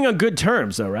 You're leaving on good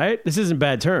terms, though, right? This isn't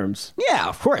bad terms. Yeah,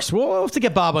 of course. We'll have to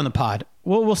get Bob on the pod.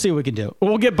 we'll see what we can do.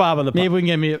 We'll get Bob on the pod. Maybe we can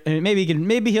get me.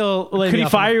 Maybe he'll. Could he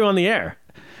fire you on the air?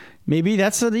 Maybe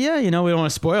that's yeah. We don't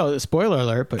want to spoiler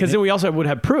alert, but because then we also would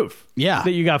have proof. Yeah.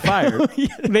 That you got fired.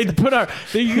 They'd put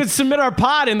you could submit our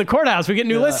pod in the courthouse. We get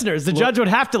new listeners. The judge would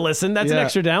have to listen. That's an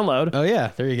extra download. Oh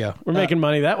yeah, there you go. We're making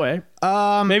money that way.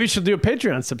 Maybe she'll do a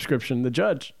Patreon subscription. The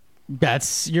judge.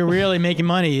 You're really making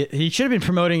money. He should have been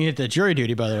promoting it to jury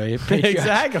duty, by the way. Patreon,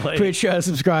 exactly. Patreon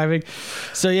subscribing.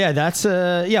 So yeah, that's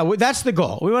the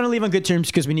goal. We want to leave on good terms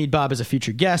because we need Bob as a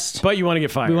future guest. But you want to get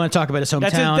fired. We want to talk about his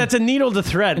hometown. That's a needle to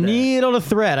thread. Needle to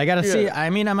thread. I got to see. I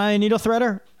mean, am I a needle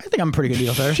threader? I think I'm a pretty good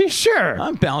needle threader. Sure.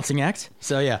 I'm balancing act.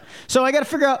 So yeah. So I got to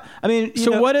figure out. I mean,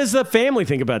 what does the family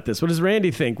think about this? What does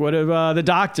Randy think? What do the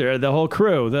doctor, the whole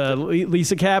crew, the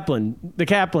Lisa Kaplan, the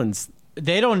Kaplans?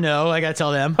 They don't know. I got to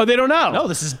tell them. Oh, they don't know? No,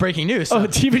 this is breaking news. So. Oh,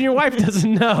 even your wife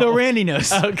doesn't know. No, Randy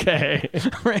knows. Okay.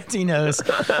 Randy knows.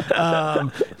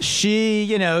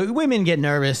 Women get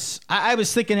nervous. I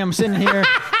was thinking, I'm sitting here,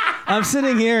 I'm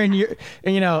thinking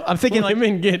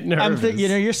women get nervous.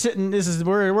 You're sitting,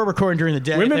 we're recording during the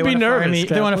day. Women be nervous.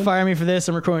 They want to fire me for this.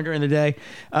 I'm recording during the day.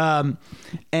 I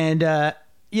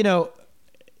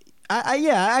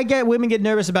get women get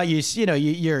nervous about you.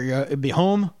 You're be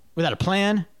home without a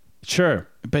plan. Sure.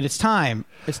 But it's time.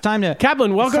 It's time to...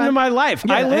 Kaplan, welcome to my life.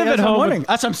 Yeah, I live at home.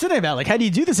 That's what I'm sitting about. Like, how do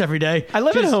you do this every day? I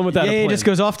live at home without a plan. He just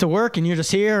goes off to work and you're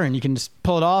just here and you can just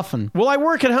pull it off. Well, I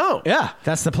work at home. Yeah,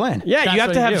 that's the plan. Yeah, you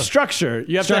have to have structure.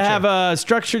 You have to have a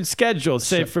structured schedule.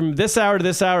 Say from this hour to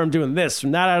this hour, I'm doing this.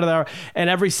 From that hour to that hour. And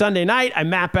every Sunday night, I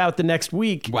map out the next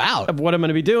week of what I'm going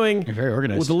to be doing. You're very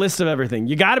organized. With a list of everything.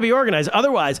 You got to be organized.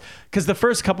 Otherwise, because the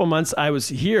first couple months I was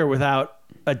here without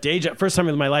a day job, first time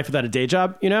in my life without a day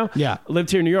job, Yeah. I lived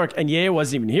here in New York and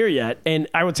wasn't even here yet. And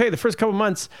I would tell you the first couple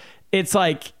months, it's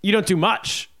like you don't do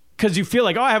much because you feel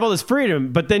like, oh, I have all this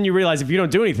freedom. But then you realize if you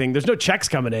don't do anything, there's no checks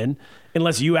coming in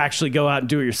unless you actually go out and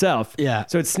do it yourself. Yeah.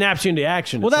 So it snaps you into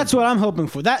action. Well, that's what I'm hoping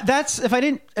for. That's if I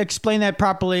didn't explain that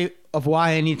properly of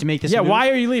why I need to make this move. Why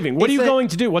are you leaving? What are you going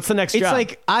to do? What's the next job? It's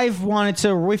like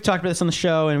we've talked about this on the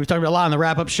show and we've talked about a lot on the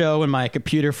wrap-up show and my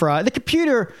computer fraud. The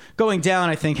computer going down,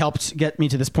 I think, helped get me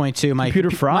to this point too. My computer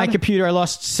fraud? My computer, I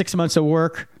lost 6 months of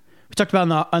work. We talked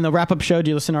about on the wrap-up show.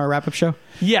 Do you listen to our wrap-up show?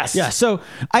 Yes. Yeah. So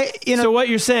So what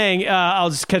you're saying, I'll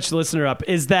just catch the listener up,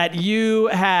 is that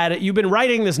you've been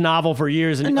writing this novel for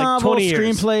years, and like 20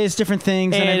 years, screenplays, different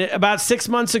things. And about 6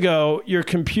 months ago, your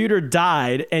computer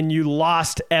died, and you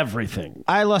lost everything.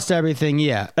 I lost everything.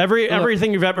 Yeah.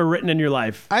 Everything you've ever written in your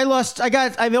life. I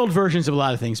have old versions of a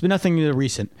lot of things, but nothing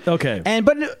recent. Okay.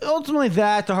 But ultimately,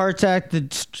 the heart attack,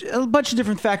 a bunch of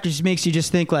different factors makes you just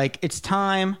think like it's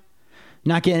time.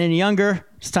 Not getting any younger.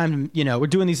 It's time to, we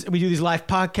do these live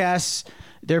podcasts.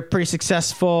 They're pretty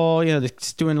successful. They're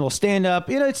doing a little stand up.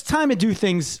 It's time to do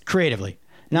things creatively.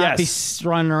 Not be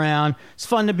running around. It's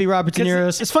fun to be Robert De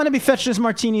Niro. It's fun to be fetching us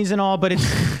martinis and all, but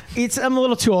I'm a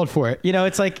little too old for it.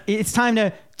 It's like, it's time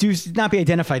to not be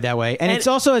identified that way. And it's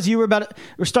also, as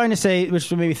we're starting to say,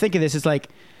 which made me think of this, it's like,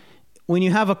 when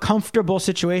you have a comfortable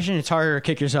situation, it's harder to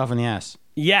kick yourself in the ass.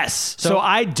 Yes. So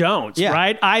I don't,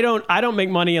 right? I don't make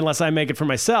money unless I make it for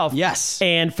myself. Yes.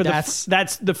 And that's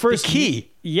the first key.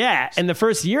 Yeah. And the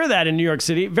first year of that in New York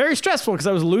City, very stressful because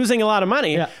I was losing a lot of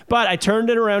money. Yeah. But I turned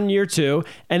it around in year 2.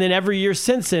 And then every year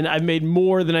since then, I've made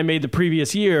more than I made the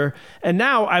previous year. And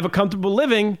now I have a comfortable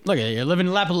living. Look at you. You're living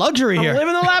in the lap of luxury here. I'm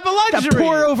living in the lap of luxury. Got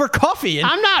pour over coffee.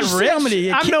 I'm not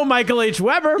rich. I'm no Michael H.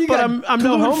 Weber, but I'm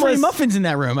no homeless. Muffins in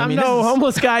that room. I'm no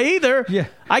homeless guy either. Yeah.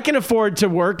 I can afford to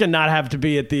work and not have to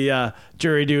be at the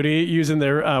jury duty using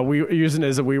using it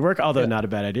as a WeWork, although not a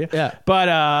bad idea. Yeah.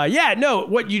 But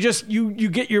what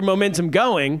you get your momentum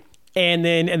going and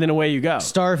then away you go.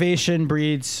 Starvation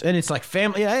breeds, and it's like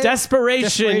family.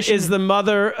 Desperation is the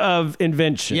mother of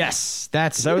invention. Yes,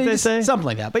 is that what they say? Something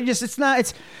like that. But it's not.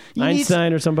 It's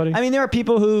Einstein or somebody. I mean, there are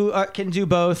people who can do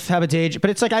both, have a day job.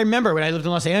 But it's like I remember when I lived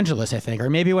in Los Angeles, I think, or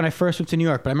maybe when I first moved to New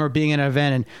York. But I remember being at an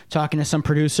event and talking to some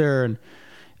producer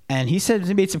and he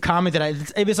made some comment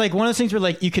that it was like one of those things where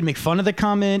like you could make fun of the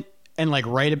comment and like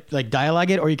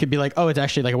dialogue it, or you could be like, oh, it's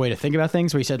actually like a way to think about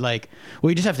things. Where he said like,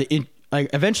 well, you just have to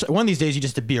eventually one of these days you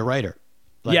just have to be a writer.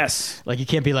 Like, yes. Like you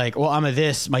can't be like, well, I'm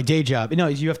my day job. No,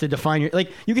 you have to define you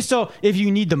can still, if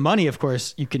you need the money, of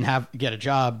course, you can get a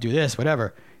job, do this,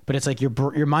 whatever. But it's like your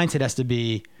mindset has to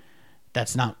be.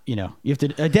 That's not, you have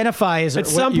to identify as at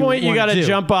some point you got to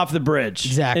jump off the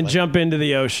bridge and jump into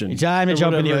the ocean. Time to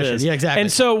jump in the ocean. Yeah, exactly.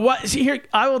 And so here,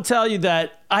 I will tell you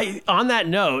that on that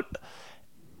note,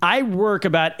 I work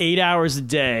about 8 hours a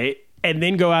day and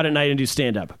then go out at night and do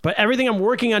stand-up. But everything I'm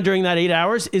working on during that 8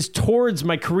 hours is towards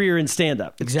my career in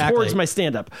stand-up. It's Exactly. towards my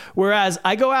stand-up. Whereas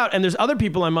I go out and there's other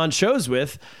people I'm on shows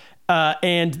with,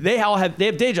 and they have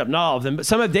day jobs. Not all of them, but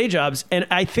some have day jobs. And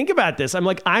I think about this. I'm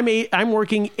like, I'm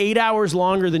working 8 hours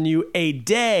longer than you a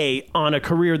day on a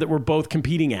career that we're both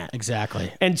competing at.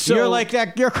 Exactly. And so you're like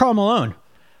that. You're Karl Malone.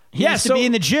 He used to be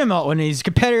in the gym when his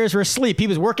competitors were asleep. He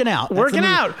was working out.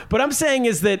 But I'm saying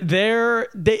is that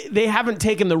they haven't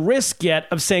taken the risk yet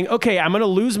of saying, okay, I'm going to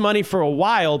lose money for a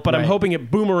while, but I'm hoping it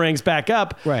boomerangs back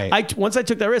up. Right. Once I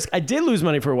took that risk, I did lose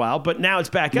money for a while, but now it's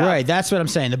back up. Right. That's what I'm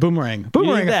saying. The boomerang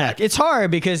effect. It's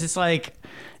hard because it's like,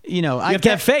 you have to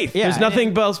have faith. Yeah, there's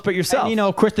nothing else but yourself. And,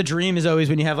 of course, the dream is always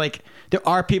when you have there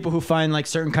are people who find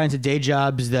certain kinds of day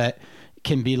jobs that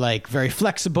can be very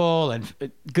flexible and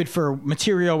good for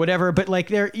material, whatever. But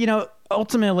they're,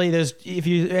 ultimately if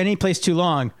you any place too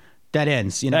long, that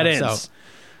ends. That ends.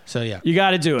 So yeah, you got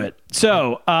to do it.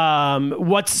 So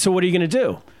what are you going to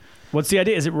do? What's the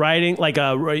idea? Is it writing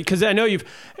because I know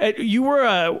you were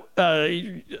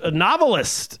a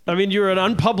novelist. I mean, you're an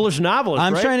unpublished novelist.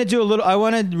 I'm right? trying to do I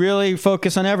want to really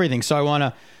focus on everything. So I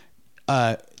want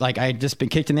to I just been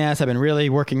kicked in the ass. I've been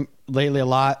really working lately a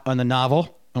lot on the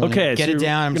novel. Okay, get so it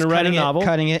down. I'm going to write a novel,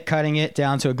 cutting it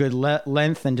down to a good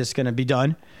length, and just going to be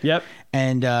done. Yep.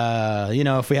 And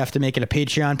if we have to make it a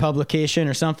Patreon publication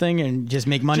or something, and just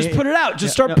make money, just put it out.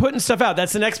 Just start putting stuff out.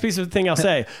 That's the next piece of the thing I'll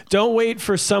say. Don't wait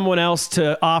for someone else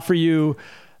to offer you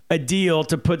a deal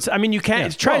to put. I mean, you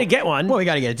can't try to get one. Well, we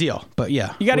got to get a deal, but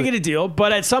yeah, you got to get a deal.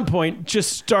 But at some point,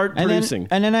 just start producing.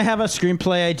 And then I have a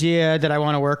screenplay idea that I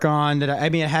want to work on. That I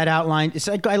had outlined. It's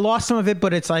I lost some of it,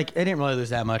 but it's I didn't really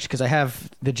lose that much because I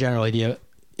have the general idea.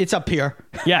 It's up here,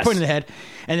 yes, pointing ahead.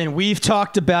 And then we've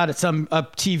talked about a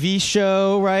TV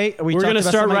show, right? We're going to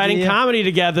start writing comedy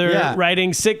together,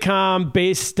 writing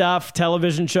sitcom-based stuff,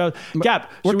 television shows.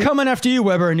 Gap, we're coming after you,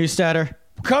 Weber and Neustadt.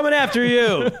 Coming after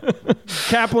you,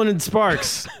 Kaplan and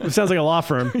Sparks. It sounds like a law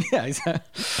firm. Yeah,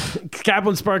 exactly.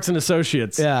 Kaplan, Sparks and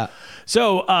Associates. Yeah.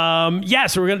 So,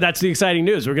 so that's the exciting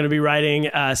news. We're going to be writing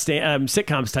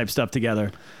sitcoms type stuff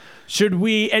together. Should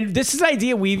we? And this is an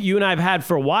idea you and I have had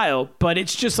for a while, but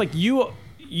it's just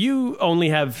you only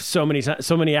have so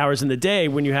many hours in the day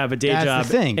when you have a day job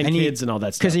and kids and all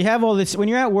that stuff. Because you have all this when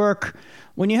you're at work,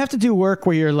 when you have to do work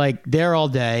where you're there all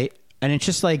day. And it's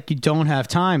just you don't have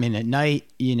time. And at night,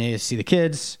 you need to see the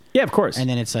kids. Yeah, of course. And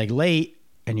then it's late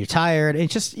and you're tired.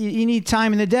 It's just, you need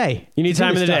time in the day. You need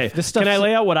time in the day. Can I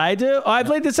lay out what I do? Oh, I've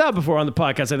laid this out before on the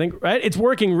podcast, I think, right? It's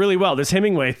working really well. This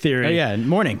Hemingway theory. Oh, yeah.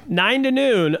 Morning. 9 to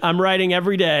noon, I'm writing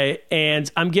every day and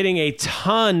I'm getting a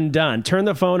ton done. Turn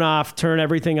the phone off, turn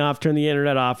everything off, turn the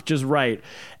internet off, just write.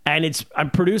 And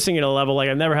I'm producing at a level like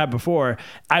I've never had before.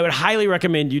 I would highly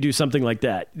recommend you do something like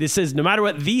that. This is no matter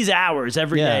what, these hours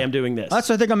every day I'm doing this. That's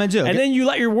what I think I'm gonna do. And then you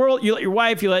let your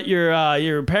wife, you let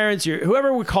your parents,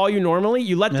 whoever would call you normally,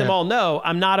 you let them all know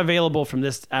I'm not available from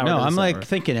this hour. No, to this I'm hour.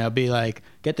 thinking I'll be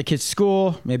get the kids to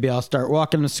school. Maybe I'll start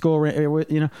walking to school.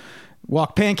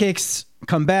 Walk pancakes.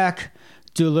 Come back.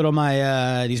 Do a little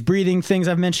these breathing things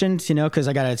I've mentioned. Because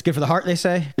it's good for the heart. They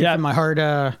say. Good for my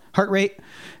heart rate.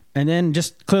 And then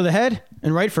just clear the head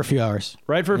and write for a few hours.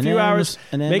 Write for a few hours.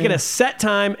 And then, make it a set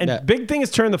time. And big thing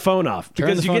is turn the phone off.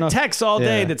 Because you get texts all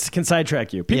day that can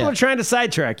sidetrack you. People are trying to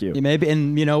sidetrack you. Maybe.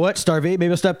 And you know what? Maybe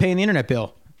we'll stop paying the internet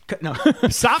bill. No.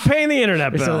 Stop paying the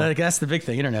internet bill. So that's the big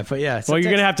thing, internet. But yeah. Well,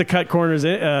 you're going to have to cut corners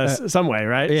some way,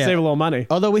 right? Yeah. Save a little money.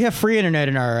 Although we have free internet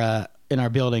in our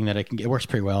building that it works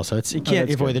pretty well. So you can't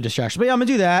avoid the distraction. But yeah, I'm going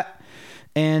to do that.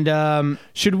 And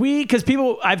should we? Because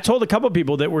I've told a couple of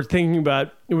people that we're thinking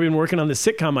about. We've been working on the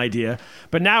sitcom idea,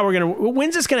 but now we're gonna.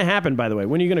 When's this gonna happen? By the way,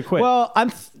 when are you gonna quit? Well,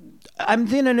 I'm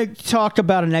gonna talk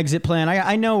about an exit plan.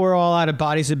 I know we're all out of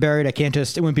bodies are buried.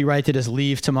 It wouldn't be right to just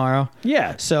leave tomorrow.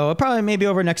 Yeah. So probably maybe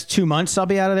over the next 2 months I'll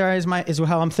be out of there. Is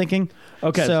how I'm thinking.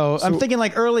 Okay. So I'm thinking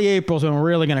early April is when we're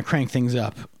really gonna crank things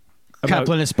up.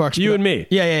 Kaplan and Sparks. You and me.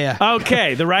 Yeah.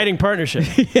 Okay, the writing partnership.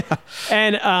 Yeah.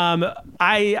 And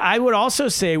I would also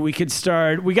say we could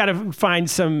start. We got to find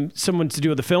someone to do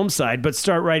with the film side, but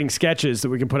start writing sketches that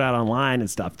we can put out online and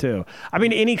stuff too. I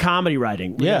mean, any comedy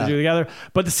writing we got to do together.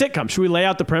 But the sitcom. Should we lay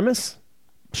out the premise?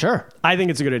 Sure. I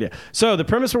think it's a good idea. So the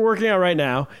premise we're working on right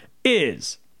now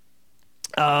is.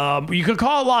 You could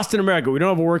call it Lost in America. We don't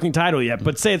have a working title yet,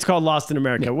 but say it's called Lost in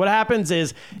America. Yeah. What happens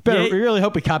is... we really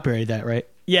hope we copyrighted that, right?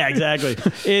 Yeah, exactly.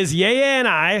 Is Yaya and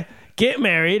I get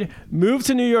married, move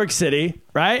to New York City,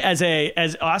 right? As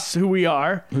us, who we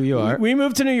are. Who you are. We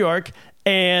move to New York,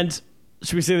 and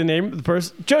Should we say the name of the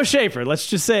person? Joe Schaefer. Let's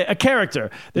just say a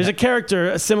character. There's a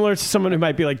character similar to someone who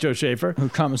might be like Joe Schaefer. Who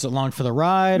comes along for the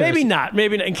ride. Maybe not.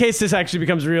 Maybe not. In case this actually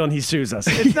becomes real and he sues us.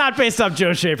 It's not based off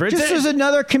Joe Schaefer. Just as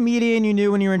another comedian you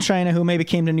knew when you were in China who maybe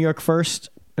came to New York first.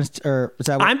 Or is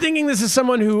that what? I'm thinking this is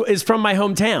someone who is from my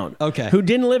hometown. Okay. Who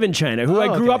didn't live in China, who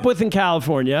I grew okay. up with in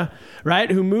California,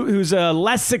 right? Who's a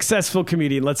less successful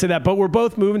comedian, let's say that. But we're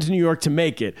both moving to New York to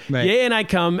make it. Right. Ye and I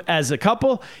come as a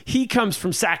couple. He comes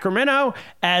from Sacramento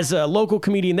as a local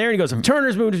comedian there. And he goes, if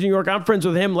Turner's moving to New York, I'm friends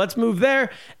with him. Let's move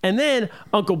there. And then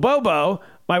Uncle Bobo,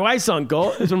 my wife's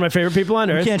uncle, is one of my favorite people on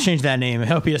earth. You can't change that name. I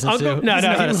hope he doesn't sue. No, He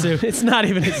doesn't know how to sue. it's not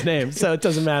even his name, so it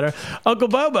doesn't matter. Uncle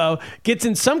Bobo gets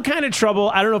in some kind of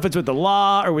trouble. I don't know if it's with the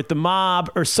law or with the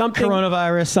mob or something.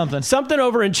 Coronavirus, something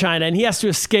Over in China, and he has to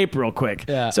escape real quick.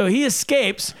 Yeah. So he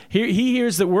escapes. He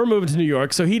hears that we're moving to New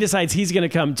York, so he decides he's going to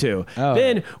come too. Oh.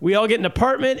 Then we all get an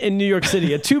apartment in New York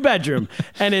City, a 2-bedroom,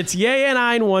 and it's Ye and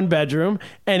I in 1 bedroom,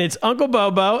 and it's Uncle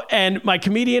Bobo and my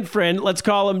comedian friend. Let's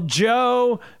call him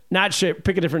Joe. Not shit.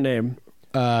 Pick a different name.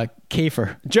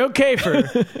 Kafer. Joe Caper.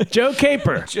 Joe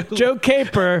Caper. Joe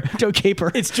Caper. Joe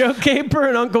Caper. It's Joe Caper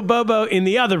and Uncle Bobo in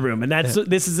the other room. And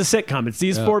this is a sitcom. It's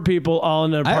these 4 people all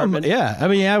in an apartment. I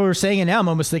mean, we were saying it now. I'm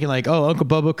almost thinking like, oh, Uncle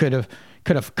Bobo could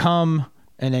have come,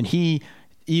 and then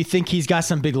you think he's got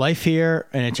some big life here,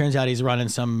 and it turns out he's running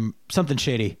something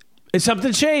shady. It's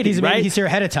something shady, right? He's here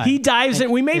ahead of time. He dives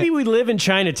in. We live in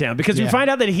Chinatown because we find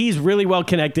out that he's really well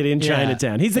connected in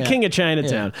Chinatown. He's the king of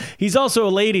Chinatown. Yeah. He's also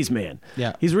a ladies' man.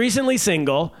 Yeah. He's recently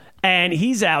single, and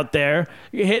he's out there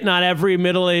hitting on every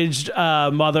middle-aged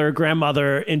mother,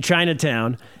 grandmother in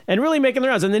Chinatown and really making the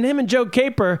rounds. And then him and Joe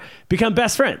Caper become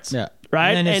best friends. Yeah.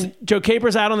 Right, and Joe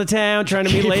Caper's out on the town trying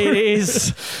to meet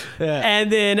ladies, and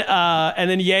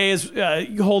then Ye is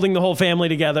holding the whole family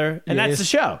together, and that's the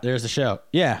show. There's the show,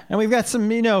 yeah. And we've got some,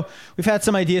 we've had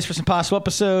some ideas for some possible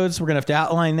episodes. We're gonna have to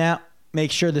outline that.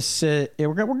 Make sure this,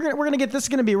 we're gonna get this. Is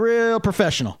gonna be real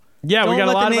professional. Yeah, Don't we got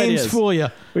a lot of names ideas. Fool you.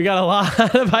 We got a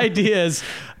lot of ideas.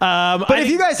 But if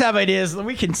you guys have ideas,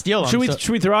 we can steal them. Should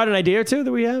we throw out an idea or two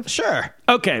that we have? Sure.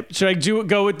 Okay. Should I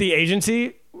go with the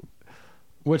agency?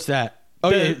 What's that? Throw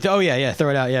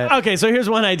it out, yeah. Okay, so here's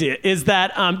one idea: is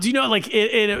that do you know, like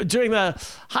during the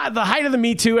height of the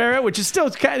Me Too era, which is still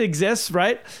kind of exists,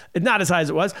 right? It's not as high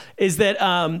as it was. Is that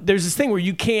there's this thing where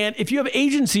you can't, if you have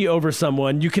agency over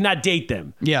someone, you cannot date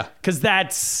them. Yeah, because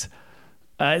that's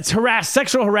it's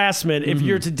sexual harassment if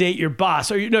you're to date your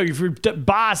boss, or if your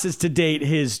boss is to date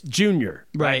his junior,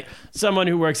 right? Someone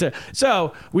who works there.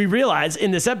 So we realize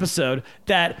in this episode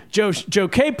that Joe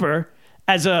Caper,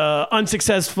 as a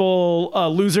unsuccessful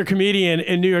loser comedian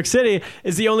in New York City,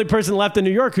 is the only person left in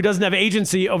New York who doesn't have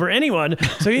agency over anyone.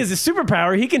 So he has a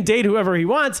superpower. He can date whoever he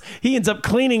wants. He ends up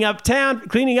cleaning up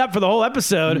for the whole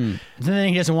episode. Then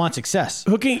he doesn't want success.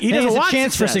 He doesn't want a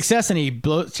chance for success, and he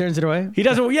turns it away. He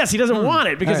doesn't. Yes, he doesn't want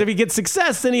it, because if he gets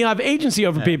success, then he'll have agency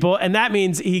over people, and that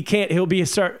means he can't. It'll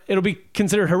be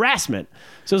considered harassment.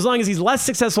 So as long as he's less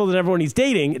successful than everyone he's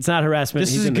dating, it's not harassment.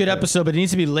 This is a good episode, but it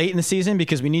needs to be late in the season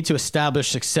because we need to establish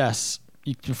success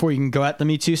before you can go at the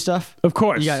Me Too stuff. Of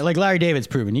course, you got, like Larry David's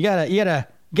proven. We gotta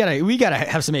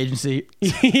have some agency.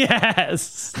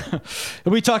 Yes.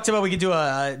 We talked about we could do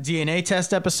a DNA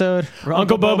test episode.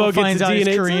 Uncle Bobo finds out DNA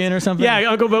he's Korean test? or something.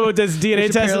 Yeah, Uncle Bobo does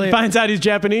DNA test and finds out he's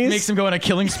Japanese. Makes him go on a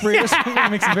killing spree or something.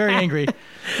 Makes him very angry.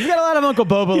 We got a lot of Uncle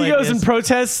Bobo. He goes and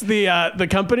protests the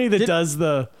company that does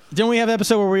the. Didn't we have an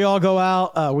episode where we all go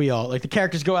out? The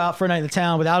characters go out for a night in the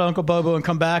town without Uncle Bobo and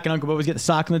come back, and Uncle Bobo's getting the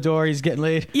sock in the door. He's getting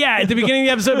laid. Yeah, at the beginning of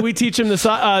the episode, we teach him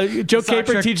Joe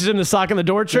Caper teaches him the sock in the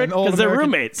door trick because they're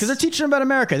roommates. Because they're teaching him about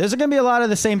America. There's going to be a lot of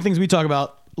the same things we talk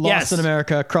about. Lost in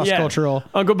America, cross-cultural.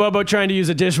 Yeah. Uncle Bobo trying to use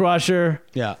a dishwasher.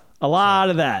 Yeah. A lot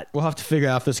of that. We'll have to figure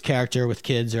out this character with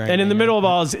kids or anything. And in the middle of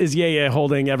all is Ye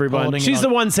holding everyone. She's the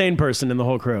one sane person in the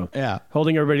whole crew. Yeah.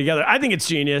 Holding everybody together. I think it's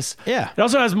genius. Yeah. It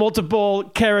also has multiple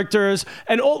characters.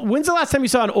 And when's the last time you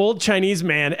saw an old Chinese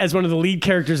man as one of the lead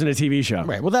characters in a TV show?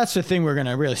 Right. Well, that's the thing we're going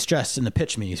to really stress in the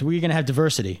pitch meetings. We're going to have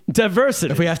diversity.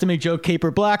 Diversity. If we have to make Joe Caper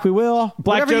black, we will.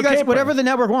 Whatever the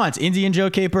network wants. Indian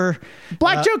Joe Caper.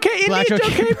 Indian Joe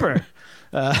Caper.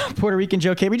 Puerto Rican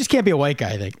Joe Caper. We just can't be a white guy,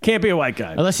 I think. Can't be a white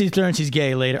guy. Unless he learns he's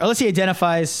gay later. Unless he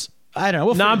identifies, I don't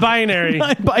know. Non-binary.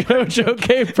 Non-binary Joe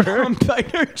Caper.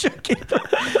 Non-binary Joe Caper.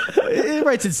 It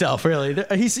writes itself, really.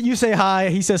 You say hi,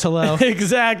 he says hello.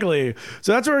 Exactly.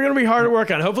 So that's what we're going to be hard at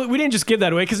work on. Hopefully, we didn't just give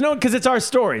that away because it's our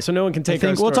story, so no one can take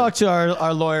our story. We'll talk to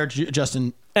our lawyer,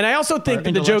 Justin. And I also think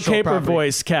the Joe Caper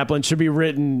voice, Kaplan, should be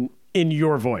written in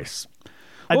your voice.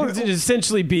 I think it should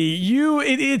essentially be you.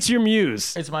 It's your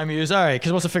muse. It's my muse. All right,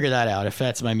 because we'll have to figure that out if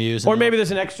that's my muse. Or maybe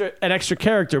there's an extra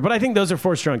character, but I think those are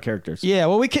 4 strong characters. Yeah,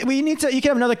 well, we need to. You can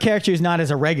have another character who's not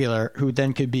as a regular, who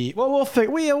then could be. Well, we'll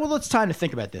figure. Well, it's time to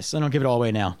think about this. I don't give it all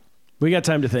away now. We got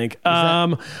time to think.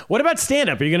 What about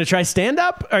stand-up? Are you going to try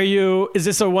stand-up? Is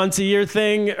this a once-a-year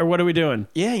thing, or what are we doing?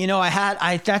 Yeah,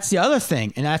 that's the other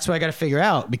thing, and that's what I got to figure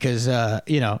out because, I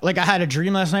had a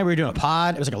dream last night. We were doing a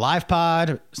pod. It was like a live pod.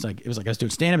 It was like I was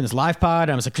doing stand-up in this live pod.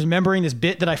 I was like remembering this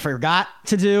bit that I forgot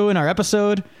to do in our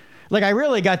episode. Like I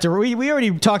really got to. We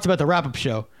already talked about the wrap-up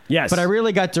show. Yes, but I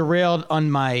really got derailed on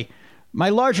my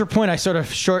larger point. I sort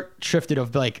of short shifted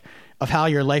of how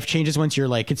your life changes once you're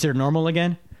like considered normal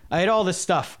again. I had all this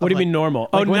stuff. What do you mean normal?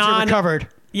 Once you're recovered.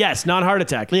 Yes, non-heart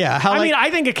attack. Yeah. I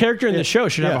think a character in the show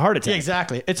should have a heart attack. Yeah,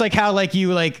 exactly. It's like how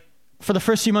for the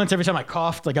first few months, every time I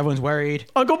coughed, everyone's worried.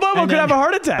 Uncle Bobo could have a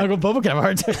heart attack. Uncle Bobo could have a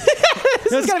heart attack.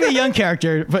 It's got to be a young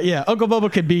character, but yeah, Uncle Bobo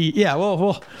could be. Yeah,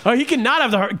 well. Oh, he could not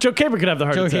have the heart. Joe Caper could have the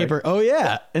heart attack. Joe Caper. Oh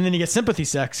yeah, and then he gets sympathy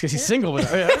sex because he's single with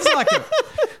her. Yeah, that's not good.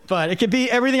 But it could be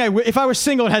everything. If I was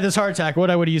single and had this heart attack, what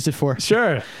I would have used it for.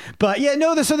 Sure. But yeah,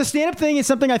 no. So the stand-up thing is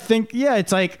something I think. Yeah,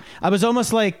 it's like I was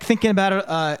almost like thinking about it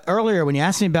earlier when you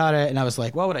asked me about it, and I was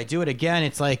like, well, would I do it again?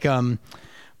 It's like the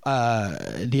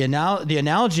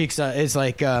analogy is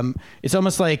like it's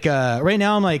almost like right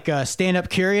now I'm like stand-up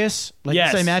curious. Like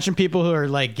yes. So I imagine people who are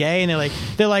like gay and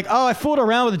they're like, oh, I fooled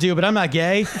around with a dude, but I'm not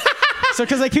gay. So,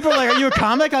 because people are like, "Are you a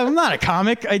comic?" I'm not a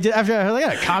comic. I did after I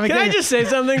got a comic. Can I just say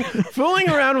something? Fooling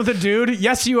around with a dude,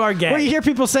 yes, you are gay. Well, you hear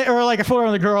people say, or like I fool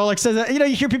around with a girl, like says that. You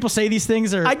hear people say these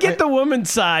things. Or I get the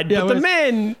woman's side, but the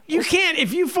men, you can't.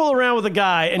 If you fool around with a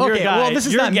guy and you're a guy, well, this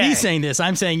is not gay. me saying this.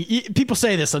 I'm saying people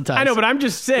say this sometimes. I know, but I'm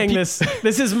just saying this.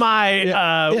 This is my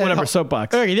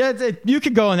soapbox. Okay, you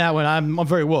could go on that one. I'm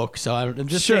very woke, so I'm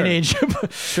just saying age.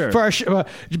 Sure. For our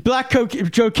Black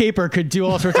Joe Caper could do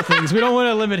all sorts of things. We don't want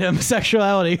to limit him sexuality.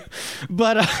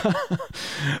 But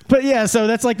yeah, so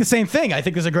that's like the same thing. I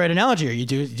think there's a great analogy here. You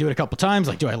do it a couple times.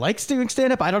 Like, do I like doing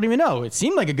stand up? I don't even know. It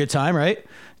seemed like a good time, right?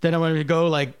 Then I wanted to go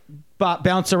like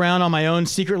bounce around on my own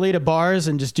secretly to bars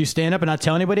and just do stand up and not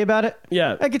tell anybody about it.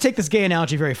 Yeah, I could take this gay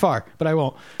analogy very far, but I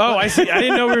won't. Oh, I see. I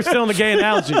didn't know we were still in the gay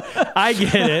analogy. I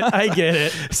get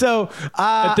it. So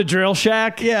at the drill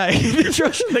shack, yeah,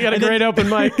 they got a great open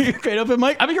mic. Great open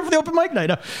mic. I'm here for the open mic night.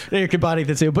 No, they're combining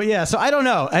the two. But yeah, so I don't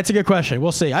know. That's a good question.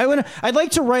 We'll see. I'd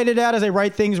like to write it out as I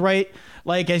write things. Right,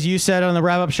 like as you said on the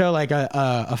wrap up show, like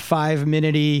a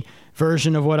 5-minute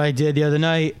version of what I did the other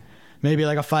night. Maybe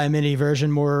like a 5-minute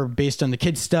version, more based on the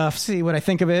kids' stuff. See what I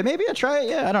think of it. Maybe I'll try it.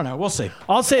 Yeah, I don't know. We'll see.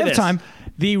 I'll say this. Time.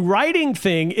 The writing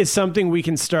thing is something we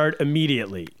can start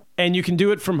immediately, and you can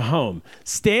do it from home.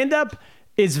 Stand-up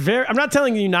is I'm not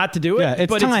telling you not to do it,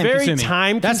 but it's very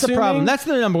time-consuming. That's the problem. That's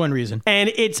the number one reason.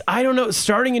 And I don't know,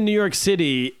 starting in New York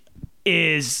City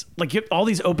is like you have all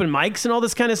these open mics and all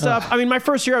this kind of stuff. I mean, my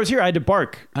first year I was here, I had to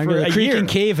bark I'm for going a to Creek year. and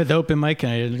Cave at the open mic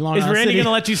night. Is Randy going to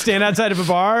let you stand outside of a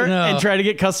bar and try to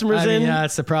get customers in? Yeah,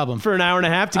 that's the problem. For an hour and a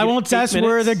half to get 8 minutes? That's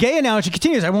where the gay analogy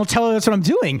continues. I won't tell her that's what I'm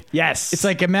doing. Yes. It's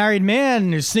like a married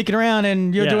man who's sneaking around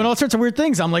and you're doing all sorts of weird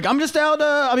things. I'm like, I'm just out,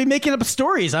 I'll be making up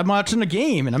stories. I'm watching a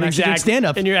game and I'm actually doing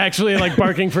stand-up. And you're actually like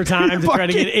barking for time to try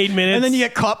to get 8 minutes. And then you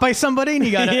get caught by somebody and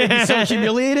you got to be so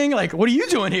humiliating. Like, what are you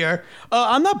doing here?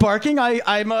 I'm not barking.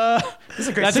 I'm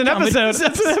that's an episode.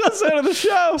 That's an episode of the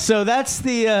show. So that's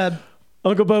the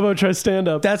Uncle Bobo tries stand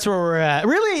up. That's where we're at.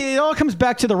 Really, it all comes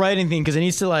back to the writing thing because it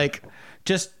needs to like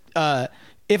just.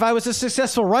 If I was a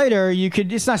successful writer,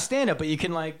 it's not stand up, but you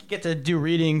can like get to do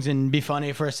readings and be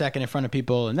funny for a second in front of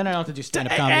people, and then I don't have to do stand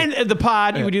up comedy. And the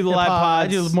pod, you would do the live pods.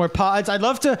 I do more pods. I'd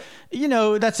love to.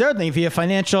 That's the other thing. If you have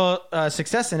financial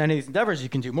success in any of these endeavors, you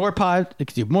can do more pods. You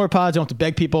can do more pods. You don't have to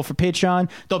beg people for Patreon.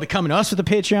 They'll be coming to us with a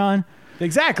Patreon.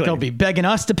 Exactly. They'll be begging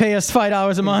us to pay us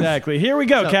 $5 a month. Exactly. Here we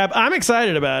go, Cap. I'm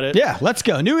excited about it. Yeah, let's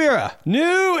go. New era.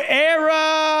 New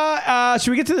era. Should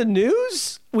we get to the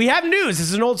news? We have news. This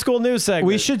is an old school news segment.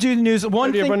 We should do the news. Do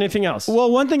you have anything else?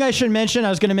 Well, one thing I should mention, I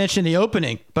was going to mention the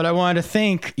opening, but I wanted to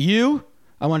thank you.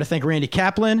 I want to thank Randy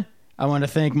Kaplan. I want to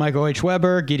thank Michael H.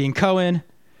 Weber, Gideon Cohen,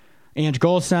 Ange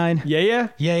Goldstein.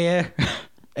 Yeah.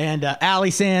 And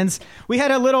Ali Sands. We had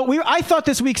a little. I thought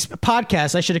this week's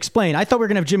podcast. I should explain. I thought we were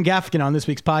going to have Jim Gaffigan on this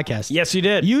week's podcast. Yes, you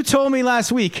did. You told me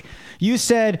last week. You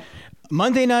said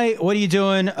Monday night. What are you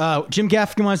doing? Jim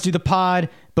Gaffigan wants to do the pod,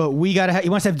 but he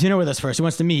wants to have dinner with us first. He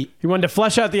wants to meet. He wanted to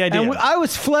flesh out the idea. And I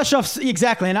was flesh off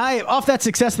exactly. And off that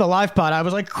success of the live pod, I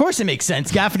was like, of course it makes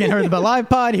sense. Gaffigan heard about live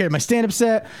pod. He heard my stand up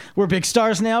set. We're big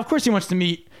stars now. Of course he wants to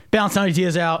meet, bounce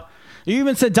ideas out. You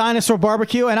even said dinosaur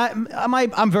barbecue, and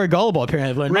I'm very gullible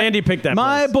apparently. Randy picked that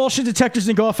My place. bullshit detectors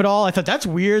didn't go off at all. I thought that's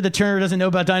weird that Turner doesn't know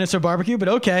about dinosaur barbecue, but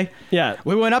okay. Yeah.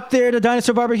 We went up there to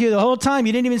dinosaur barbecue the whole time.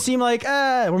 You didn't even seem like,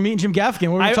 we're meeting Jim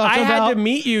Gaffigan. What were we talking I about? had to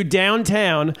meet you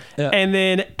downtown and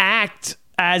then act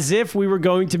as if we were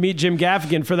going to meet Jim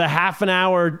Gaffigan for the half an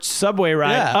hour subway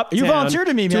ride uptown. You volunteered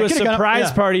to me, man. To I a could've gone up-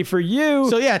 surprise party for you.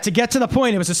 So yeah, to get to the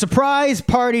point, it was a surprise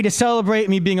party to celebrate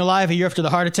me being alive a year after the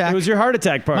heart attack. It was your heart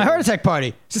attack party. My heart attack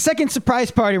party. It's the second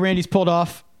surprise party Randy's pulled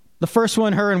off. The first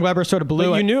one, her and Weber sort of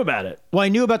blew But it. you knew about it. Well, I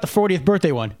knew about the 40th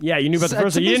birthday one. Yeah, you knew about the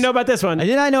first one. You didn't know about this one. I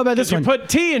did not know about this You one. put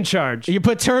T in charge. You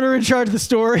put Turner in charge of the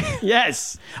story.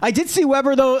 Yes. I did see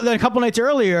Weber though a couple nights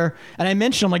earlier, and I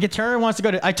mentioned him like, if Turner wants to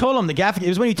go to. I told him the Gaffigan. It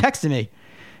was when you texted me,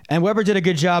 and Weber did a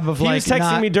good job of He was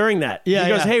texting me during that. Yeah, he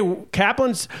goes, yeah. "Hey,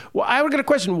 Kaplan's." Well, I got a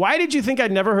question. Why did you think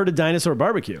I'd never heard of dinosaur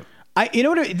barbecue? You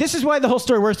know what? This is why the whole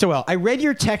story works so well. I read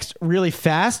your text really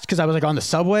fast because I was like on the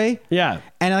subway. Yeah.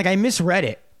 And like I misread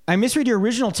it. I misread your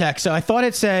original text, so I thought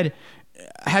it said,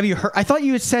 "Have you heard?" I thought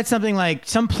you had said something like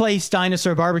 "someplace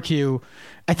dinosaur barbecue."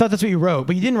 I thought that's what you wrote,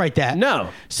 but you didn't write that. No.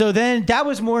 So then that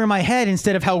was more in my head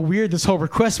instead of how weird this whole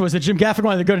request was that Jim Gaffigan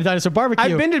wanted to go to dinosaur barbecue.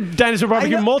 I've been to dinosaur I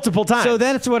barbecue know. multiple times. So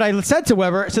that's what I said to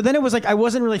Weber. So then it was like I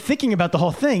wasn't really thinking about the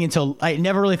whole thing until I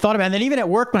never really thought about it. And then even at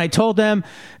work when I told them,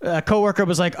 a coworker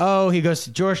was like, "Oh, he goes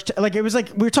to George." Like it was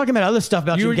like we were talking about other stuff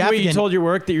about Jim Gaffigan. you told your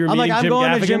work that you were I'm meeting like, I'm Jim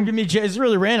going Gaffigan? to Jim. It's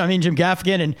really random. I mean, Jim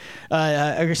Gaffigan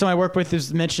and someone I work with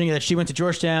is mentioning that she went to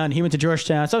Georgetown. He went to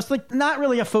Georgetown. So it's like not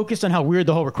really focused on how weird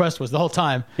the whole request was the whole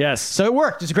time. Yes. So it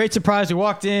worked. It was a great surprise. We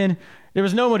walked in. There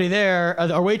was nobody there.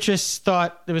 Our waitress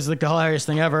thought it was like the hilarious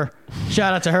thing ever.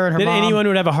 Shout out to her and her That mom. anyone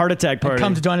would have a heart attack party.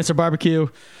 Come to dinosaur barbecue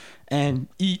and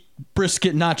eat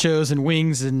brisket, nachos, and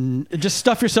wings, and just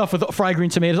stuff yourself with fried green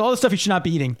tomatoes. All the stuff you should not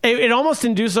be eating. It almost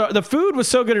induced the food was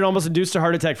so good it almost induced a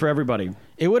heart attack for everybody.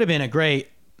 It would have been a great.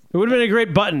 It would have been a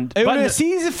great button. It would have been a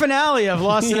season finale of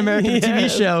Lost in America, the TV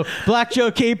Yes. show. Black Joe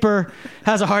Caper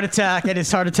has a heart attack at his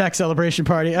heart attack celebration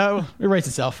party. Oh, it writes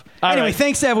itself. All Anyway, right.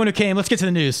 thanks to everyone who came. Let's get to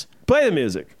the news. Play the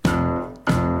music.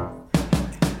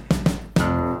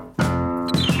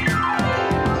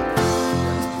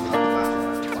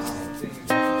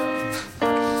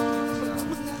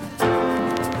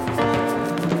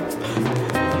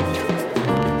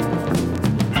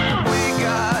 We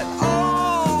got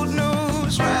old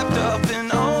news wrapped up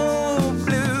in old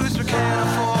blues. We can't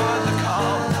afford the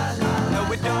call. No,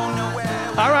 we don't know where.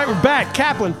 All right, we're back.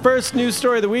 Kaplan, first news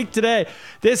story of the week today.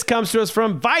 This comes to us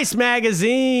from Vice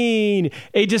Magazine.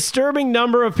 A disturbing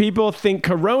number of people think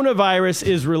coronavirus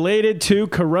is related to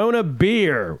Corona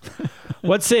beer.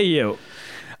 What say you?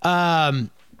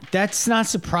 That's not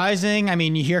surprising. I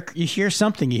mean, you hear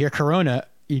something. You hear Corona.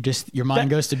 Your mind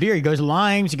goes to beer. You go to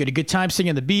Limes. You get a good time sitting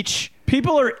on the beach.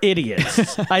 People are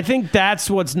idiots. I think that's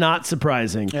what's not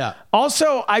surprising. Yeah.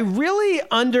 Also, I really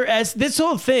underestimate this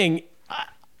whole thing.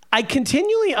 I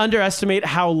continually underestimate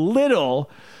how little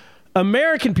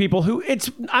American people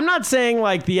I'm not saying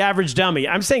like the average dummy.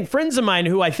 I'm saying friends of mine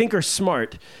who I think are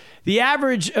smart. The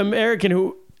average American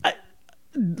who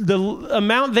the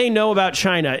amount they know about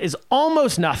China is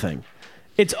almost nothing.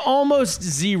 It's almost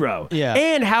zero. Yeah.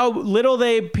 And how little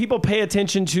people pay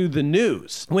attention to the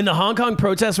news. When the Hong Kong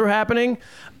protests were happening,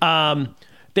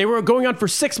 they were going on for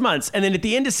 6 months. And then at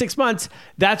the end of 6 months,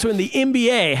 that's when the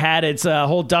NBA had its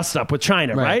whole dust up with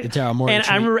China, right? The Daryl Morey and I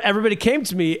tweet. remember everybody came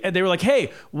to me and they were like,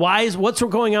 "Hey, what's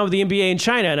going on with the NBA in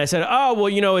China?" And I said, "Oh,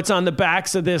 well, it's on the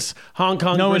backs of this Hong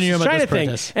Kong No one knew versus about China this thing."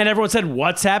 protest. And everyone said,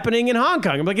 "What's happening in Hong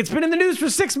Kong?" I'm like, "It's been in the news for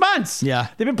 6 months. Yeah.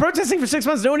 They've been protesting for 6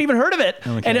 months. No one even heard of it."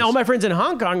 No one And cares. all my friends in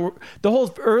Hong Kong,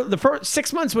 the first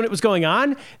 6 months when it was going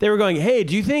on, they were going, "Hey,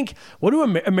 do you think, what do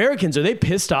Americans, are they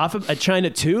pissed off at China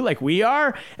too, like we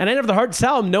are?" And I didn't have the heart to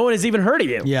tell them, no one has even heard of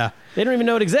you. Yeah. They don't even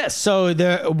know it exists. So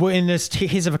in this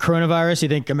case of a coronavirus, you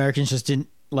think Americans just didn't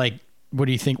like? What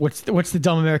do you think? What's the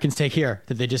dumb Americans take here?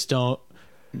 That they just don't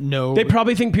know? They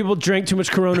probably think people drank too much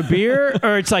Corona beer,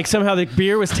 or it's like somehow the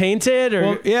beer was tainted, or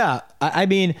Well, yeah. I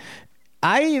mean,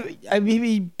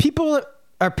 people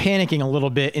are panicking a little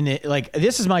bit in it. Like,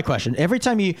 this is my question. Every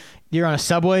time you're on a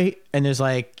subway and there's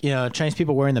like, Chinese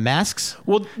people wearing the masks,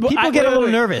 people get a little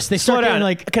nervous. They start getting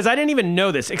like, because I didn't even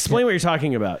know this. Explain what you're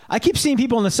talking about. I keep seeing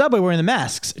people in the subway wearing the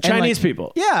masks. And, Chinese like,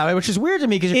 people. Yeah, which is weird to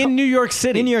me because In New York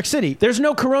City. In New York City. There's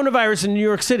no coronavirus in New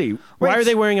York City. Why Right. are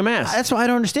they wearing a mask? That's why I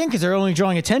don't understand, because they're only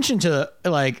drawing attention to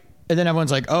like, and then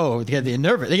everyone's like, oh, they get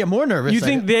nervous. They get more nervous. You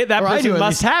think that Or I do, person at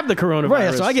must least. have the coronavirus.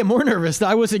 Right, so I get more nervous.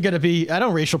 I wasn't going to be, I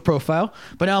don't racial profile,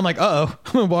 but now I'm like, I'm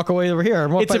going to walk away over here.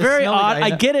 And walk It's by a the very smelly odd. guy. I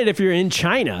get it if you're in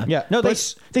China. Yeah, no,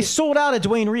 but they sold out at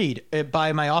Dwayne Reed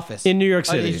by my office. In New York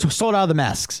City. They sold out of the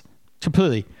masks.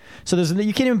 completely. So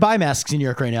you can't even buy masks in New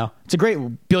York right now. It's a great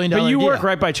 $1 billion But you idea. work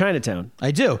right by Chinatown.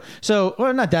 I do. So,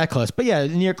 well, not that close, but yeah,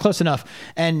 New York close enough.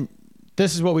 And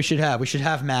this is what we should have. We should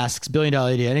have masks. $1 billion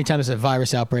idea. Anytime there's a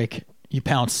virus outbreak, you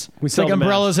pounce. It's sell like the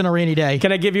umbrellas on a rainy day.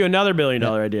 Can I give you another $1 billion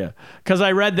idea? Because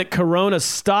I read that Corona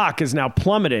stock is now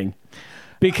plummeting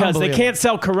because they can't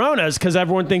sell Coronas because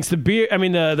everyone thinks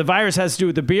the virus has to do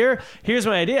with the beer. Here's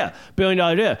my idea, $1 billion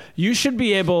idea. You should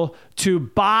be able to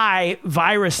buy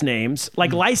virus names,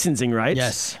 like licensing rights.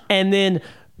 Yes. And then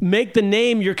make the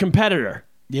name your competitor.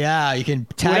 Yeah, you can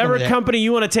tag Whatever them with it. company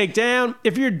you want to take down.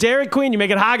 If you're Dairy Queen, you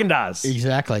make it Haagen-Dazs.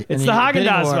 Exactly. It's And the you're bidding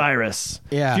Haagen-Dazs war. virus.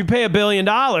 Yeah. If you pay $1 billion,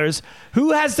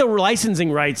 who has the licensing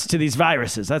rights to these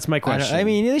viruses? That's my question. I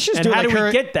mean, they should and do how like do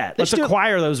we get that? Let's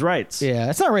acquire those rights. Yeah,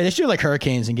 that's not right. They should do like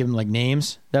hurricanes and give them like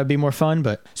names. That would be more fun.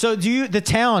 But so the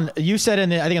town you said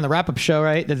I think on the wrap up show,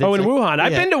 right? That Oh, in Wuhan.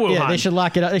 I've been to Wuhan. Yeah, they should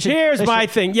lock it up. Here's my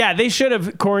thing. Yeah, they should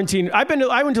have quarantined. I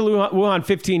went to Wuhan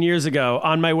 15 years ago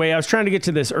on my way. I was trying to get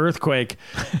to this earthquake,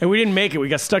 and we didn't make it. We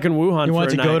got stuck in Wuhan. You for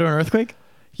wanted a to go night. to an earthquake?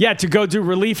 Yeah, to go do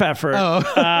relief effort. Oh.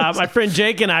 My friend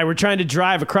Jake and I were trying to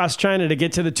drive across China to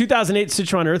get to the 2008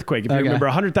 Sichuan earthquake. If you remember,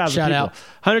 100,000 Shout people. out.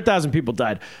 100,000 people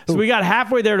died. So we got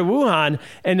halfway there to Wuhan,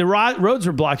 and the roads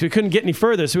were blocked. We couldn't get any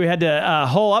further, so we had to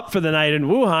hole up for the night in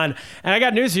Wuhan. And I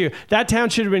got news for you: that town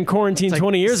should have been quarantined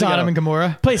 20 years ago. Sodom and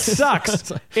Gomorrah. Place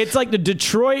sucks. It's like the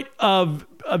Detroit of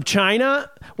China,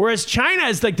 whereas China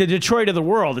is like the Detroit of the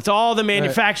world. It's all the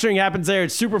manufacturing happens there.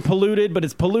 It's super polluted, but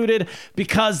it's polluted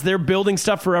because they're building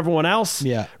stuff for everyone else.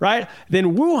 Yeah. Right?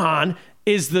 Then Wuhan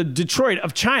is the Detroit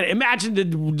of China. Imagine the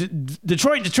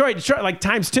Detroit, like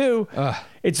times two.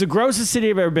 It's the grossest city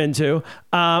I've ever been to.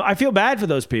 I feel bad for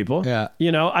those people. Yeah.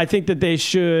 You know, I think that they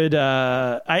should.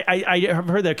 I have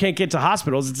heard they can't get to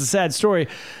hospitals. It's a sad story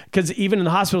because even in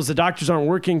the hospitals, the doctors aren't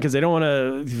working because they don't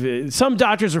want to. Some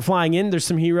doctors are flying in. There's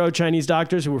some hero Chinese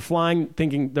doctors who were flying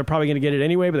thinking they're probably going to get it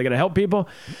anyway, but they're going to help people.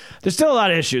 There's still a lot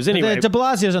of issues. Anyway, De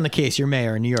Blasio's on the case. Your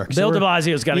mayor in New York. Bill de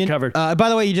Blasio's got it covered. By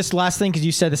the way, you just last thing because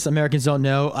you said this Americans don't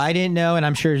know. I didn't know, and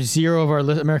I'm sure zero of our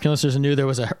American listeners knew there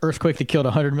was an earthquake that killed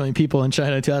 100 million people in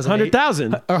China in 2008.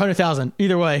 100,000. Or 100,000.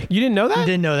 Either way. You didn't know that? You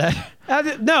didn't know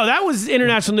that. No, that was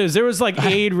international news. There was like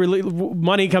aid,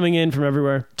 money coming in from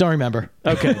everywhere. Don't remember.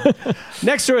 Okay.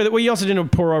 Next story. Well, you also didn't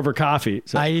pour over coffee.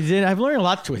 So. I did. I've learned a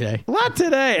lot today. A lot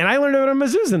today, and I learned about a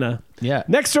mezuzana. Yeah.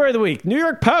 Next story of the week: New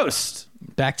York Post.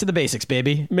 Back to the basics,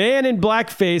 baby. Man in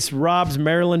blackface robs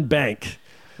Maryland bank.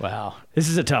 Wow. This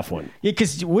is a tough one. Yeah,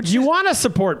 because You want to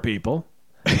support people,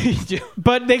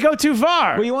 but they go too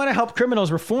far. Well, you want to help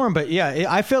criminals reform, but yeah,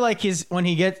 I feel like when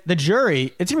he gets the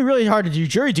jury, it's gonna be really hard to do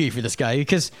jury duty for this guy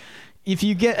because if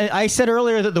you get, I said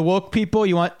earlier that the woke people,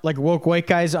 you want like woke white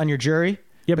guys on your jury.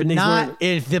 Yeah, but not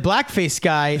if the blackface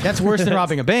guy. That's worse than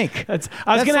robbing a bank. I was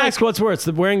going to ask what's worse,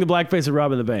 wearing the blackface or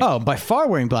robbing the bank? Oh, by far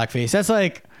wearing blackface. That's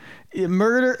like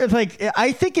murder. It's like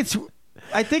I think it's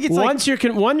once you're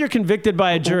convicted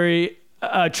by a jury.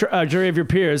 A jury of your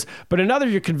peers, but another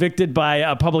you're convicted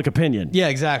by public opinion. Yeah,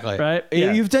 exactly. Right?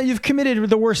 Yeah. You've committed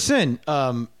the worst sin.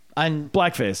 On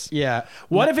blackface. Yeah.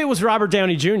 What if it was Robert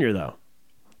Downey Jr. though?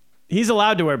 He's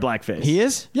allowed to wear blackface. He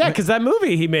is? Yeah, because that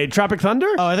movie he made, Tropic Thunder.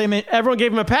 Oh, I think everyone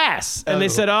gave him a pass, and they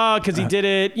said, "Oh, because he did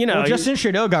it." You know, well, Justin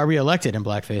Trudeau got reelected in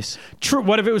blackface. True.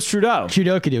 What if it was Trudeau?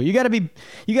 Trudeau could do. You got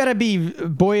to be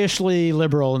boyishly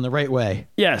liberal in the right way.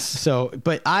 Yes. So,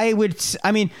 but I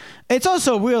mean, it's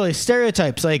also really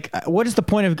stereotypes. Like, what is the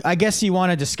point of? I guess you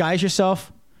want to disguise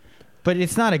yourself. But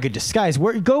it's not a good disguise.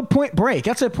 Go Point Break.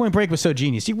 That's why Point Break was so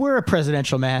genius. You wear a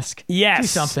presidential mask. Yes. Do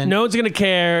something. No one's going to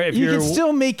care if you you're... can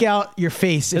still make out your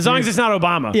face. As long as it's not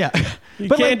Obama. Yeah. You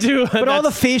can't do... But all the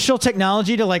facial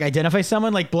technology to like identify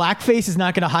someone, like blackface is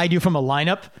not going to hide you from a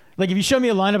lineup. Like if you show me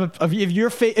a lineup of if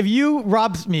you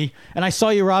robbed me and I saw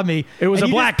you rob me, it was and a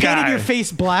you black just painted guy. your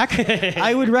face black,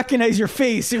 I would recognize your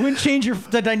face. It wouldn't change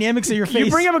the dynamics of your face.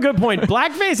 You bring up a good point.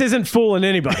 Blackface isn't fooling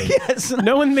anybody. Yes.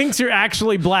 No one thinks you're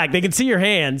actually black. They can see your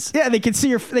hands. Yeah, they can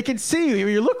see what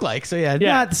you look like. So yeah,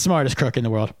 not the smartest crook in the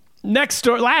world. Next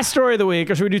story, last story of the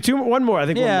week, or should we do one more? I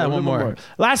think one more.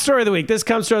 Last story of the week. This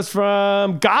comes to us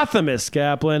from Gothamist,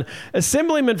 Kaplan.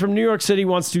 Assemblyman from New York City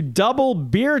wants to double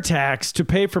beer tax to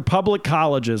pay for public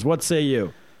colleges. What say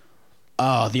you?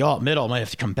 Oh, the alt-middle might have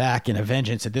to come back in a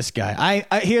vengeance at this guy.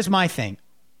 Here's my thing.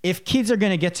 If kids are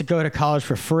going to get to go to college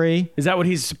for free... Is that what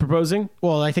he's proposing?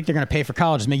 Well, I think they're going to pay for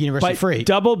colleges, make university free.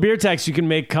 Double beer tax, you can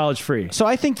make college free. So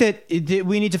I think that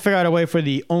we need to figure out a way for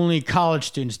the only college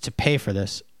students to pay for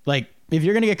this. Like, if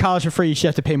you're going to get college for free, you should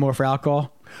have to pay more for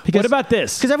alcohol. What about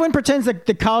this? Because everyone pretends that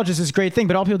the college is this great thing,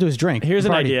 but all people do is drink. Here's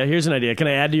an idea. Can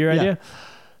I add to your idea?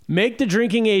 Make the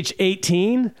drinking age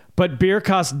 18, but beer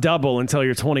costs double until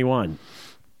you're 21.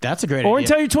 That's a great Or idea.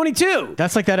 until you're 22.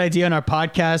 That's like that idea on our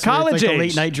podcast. College where it's like age. the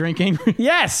late night drinking.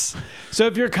 Yes. So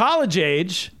if you're college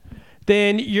age,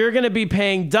 then you're going to be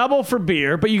paying double for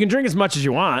beer, but you can drink as much as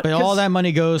you want. But all that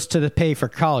money goes to the pay for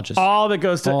colleges. All that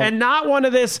goes to, and not one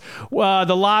of this,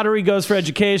 the lottery goes for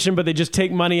education, but they just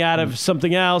take money out of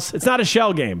something else. It's not a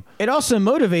shell game. It also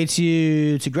motivates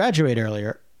you to graduate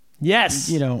earlier. Yes.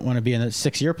 You don't want to be in a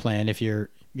 6-year plan if your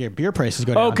beer prices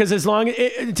go down. Oh, because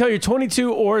until you're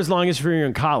 22 or as long as you're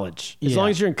in college. As Yeah. long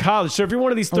as you're in college. So if you're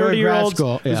one of these Or in grad 30-year-olds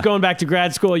school, who's yeah. going back to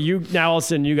grad school, you now all of a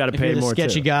sudden you got to if pay you're the more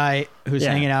sketchy too. guy who's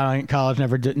Yeah. hanging out in college,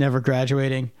 never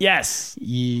graduating. Yes.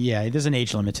 Yeah, there's an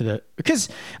age limit to the, because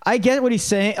I get what he's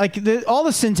saying. Like all the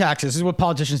syntaxes is what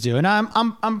politicians do, and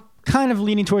I'm kind of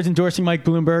leaning towards endorsing Mike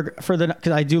Bloomberg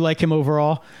because I do like him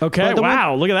overall. Okay. But the one-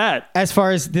 Wow. Look at that. as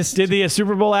far as this, Did the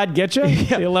Super Bowl ad get you? The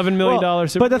 $11 million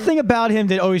Super But the thing about him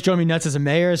that always drove me nuts as a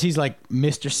mayor is he's like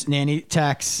Mr. Nanny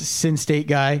Tax Sin State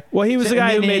guy. Well, he was the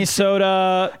guy who made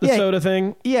soda, the Yeah. soda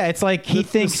thing. Yeah, it's like he The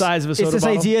thinks size of a soda it's this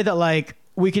bottle? idea that like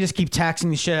we could just keep taxing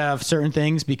the shit out of certain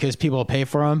things because people will pay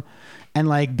for them, and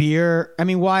like beer. I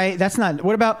mean, why? That's not.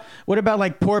 What about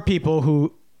like poor people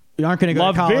who aren't going to go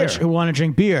Love to college beer. who want to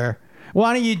drink beer?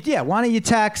 Why don't you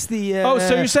tax the? Oh,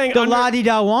 so you're saying the under-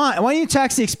 la-di-da wine? Why don't you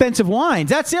tax the expensive wines?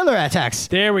 That's the other tax.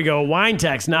 There we go. Wine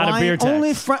tax, not a Wine- beer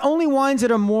tax. only wines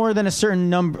that are more than a certain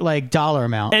number, like dollar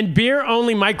amount. And beer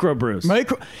only microbrews.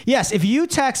 Yes, if you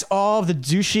tax all of the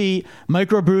douchey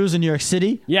microbrews in New York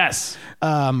City, Yes.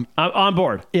 I'm on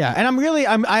board. yeah, and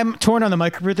I'm torn on the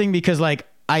microbrew thing because like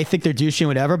I think they're douchey and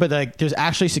whatever, but like there's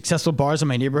actually successful bars in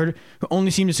my neighborhood who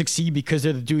only seem to succeed because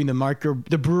they're doing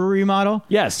the brewery model.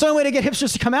 Yes. So a way to get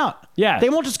hipsters to come out. Yeah. They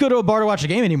won't just go to a bar to watch a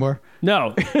game anymore.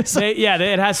 No.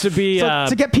 It has to be. So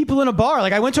to get people in a bar,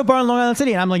 like I went to a bar in Long Island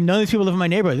City and I'm like, none of these people live in my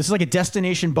neighborhood. This is like a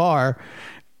destination bar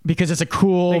because it's a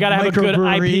cool. They gotta have a good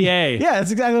microbrewery. IPA. Yeah,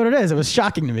 that's exactly what it is. It was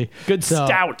shocking to me. Good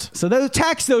stout. So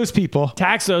tax those people.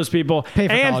 tax those people. Pay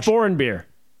for and college. foreign beer.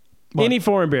 Any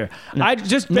foreign beer. I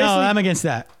just basically. No, I'm against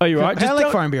that. Oh, you are? I Just like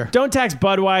don't- foreign beer. Don't tax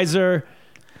Budweiser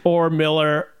or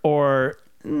Miller or.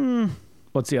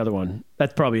 What's the other one?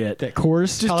 That's probably it.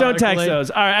 Coors. Just Colorado don't tax Kool-Aid.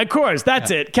 those. All right, of course.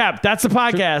 That's it. Cap, that's the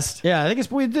podcast. Yeah, I think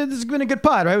this has been a good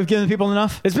pod, right? We've given people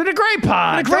enough. It's been a great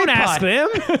pod. Been a great Don't ask pod.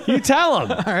 them. You tell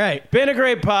them. All right. Been a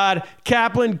great pod.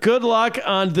 Kaplan, good luck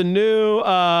on the new,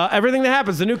 everything that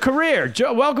happens, the new career.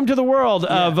 Welcome to the world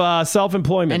of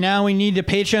self-employment. And now we need the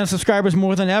Patreon subscribers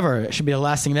more than ever. It should be a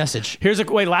lasting message.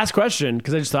 Last question,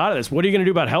 because I just thought of this. What are you going to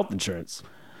do about health insurance?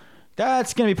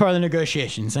 That's going to be part of the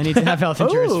negotiations. I need to have health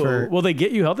insurance for. Will they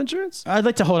get you health insurance? I'd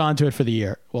like to hold on to it for the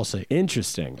year. We'll see.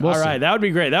 Interesting. We'll All right, see. that would be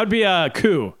great. That would be a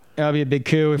coup. That'll be a big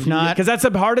coup. If not, Because that's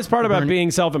the hardest part about being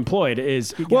self-employed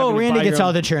is. well, having to Randy buy gets your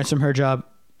own- health insurance from her job.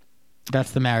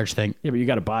 That's the marriage thing. Yeah, but you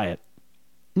got to buy it.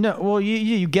 No, well,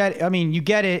 you get. I mean, you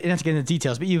get it. And that's getting the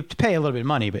details, but you pay a little bit of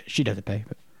money. But she doesn't pay.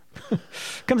 But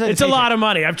comes out. It's a lot of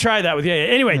money. I've tried that with you.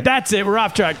 Anyway, that's it. We're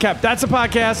off track. Cap, that's a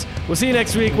podcast. We'll see you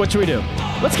next week. What should we do?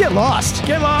 Let's get lost.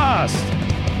 Get lost.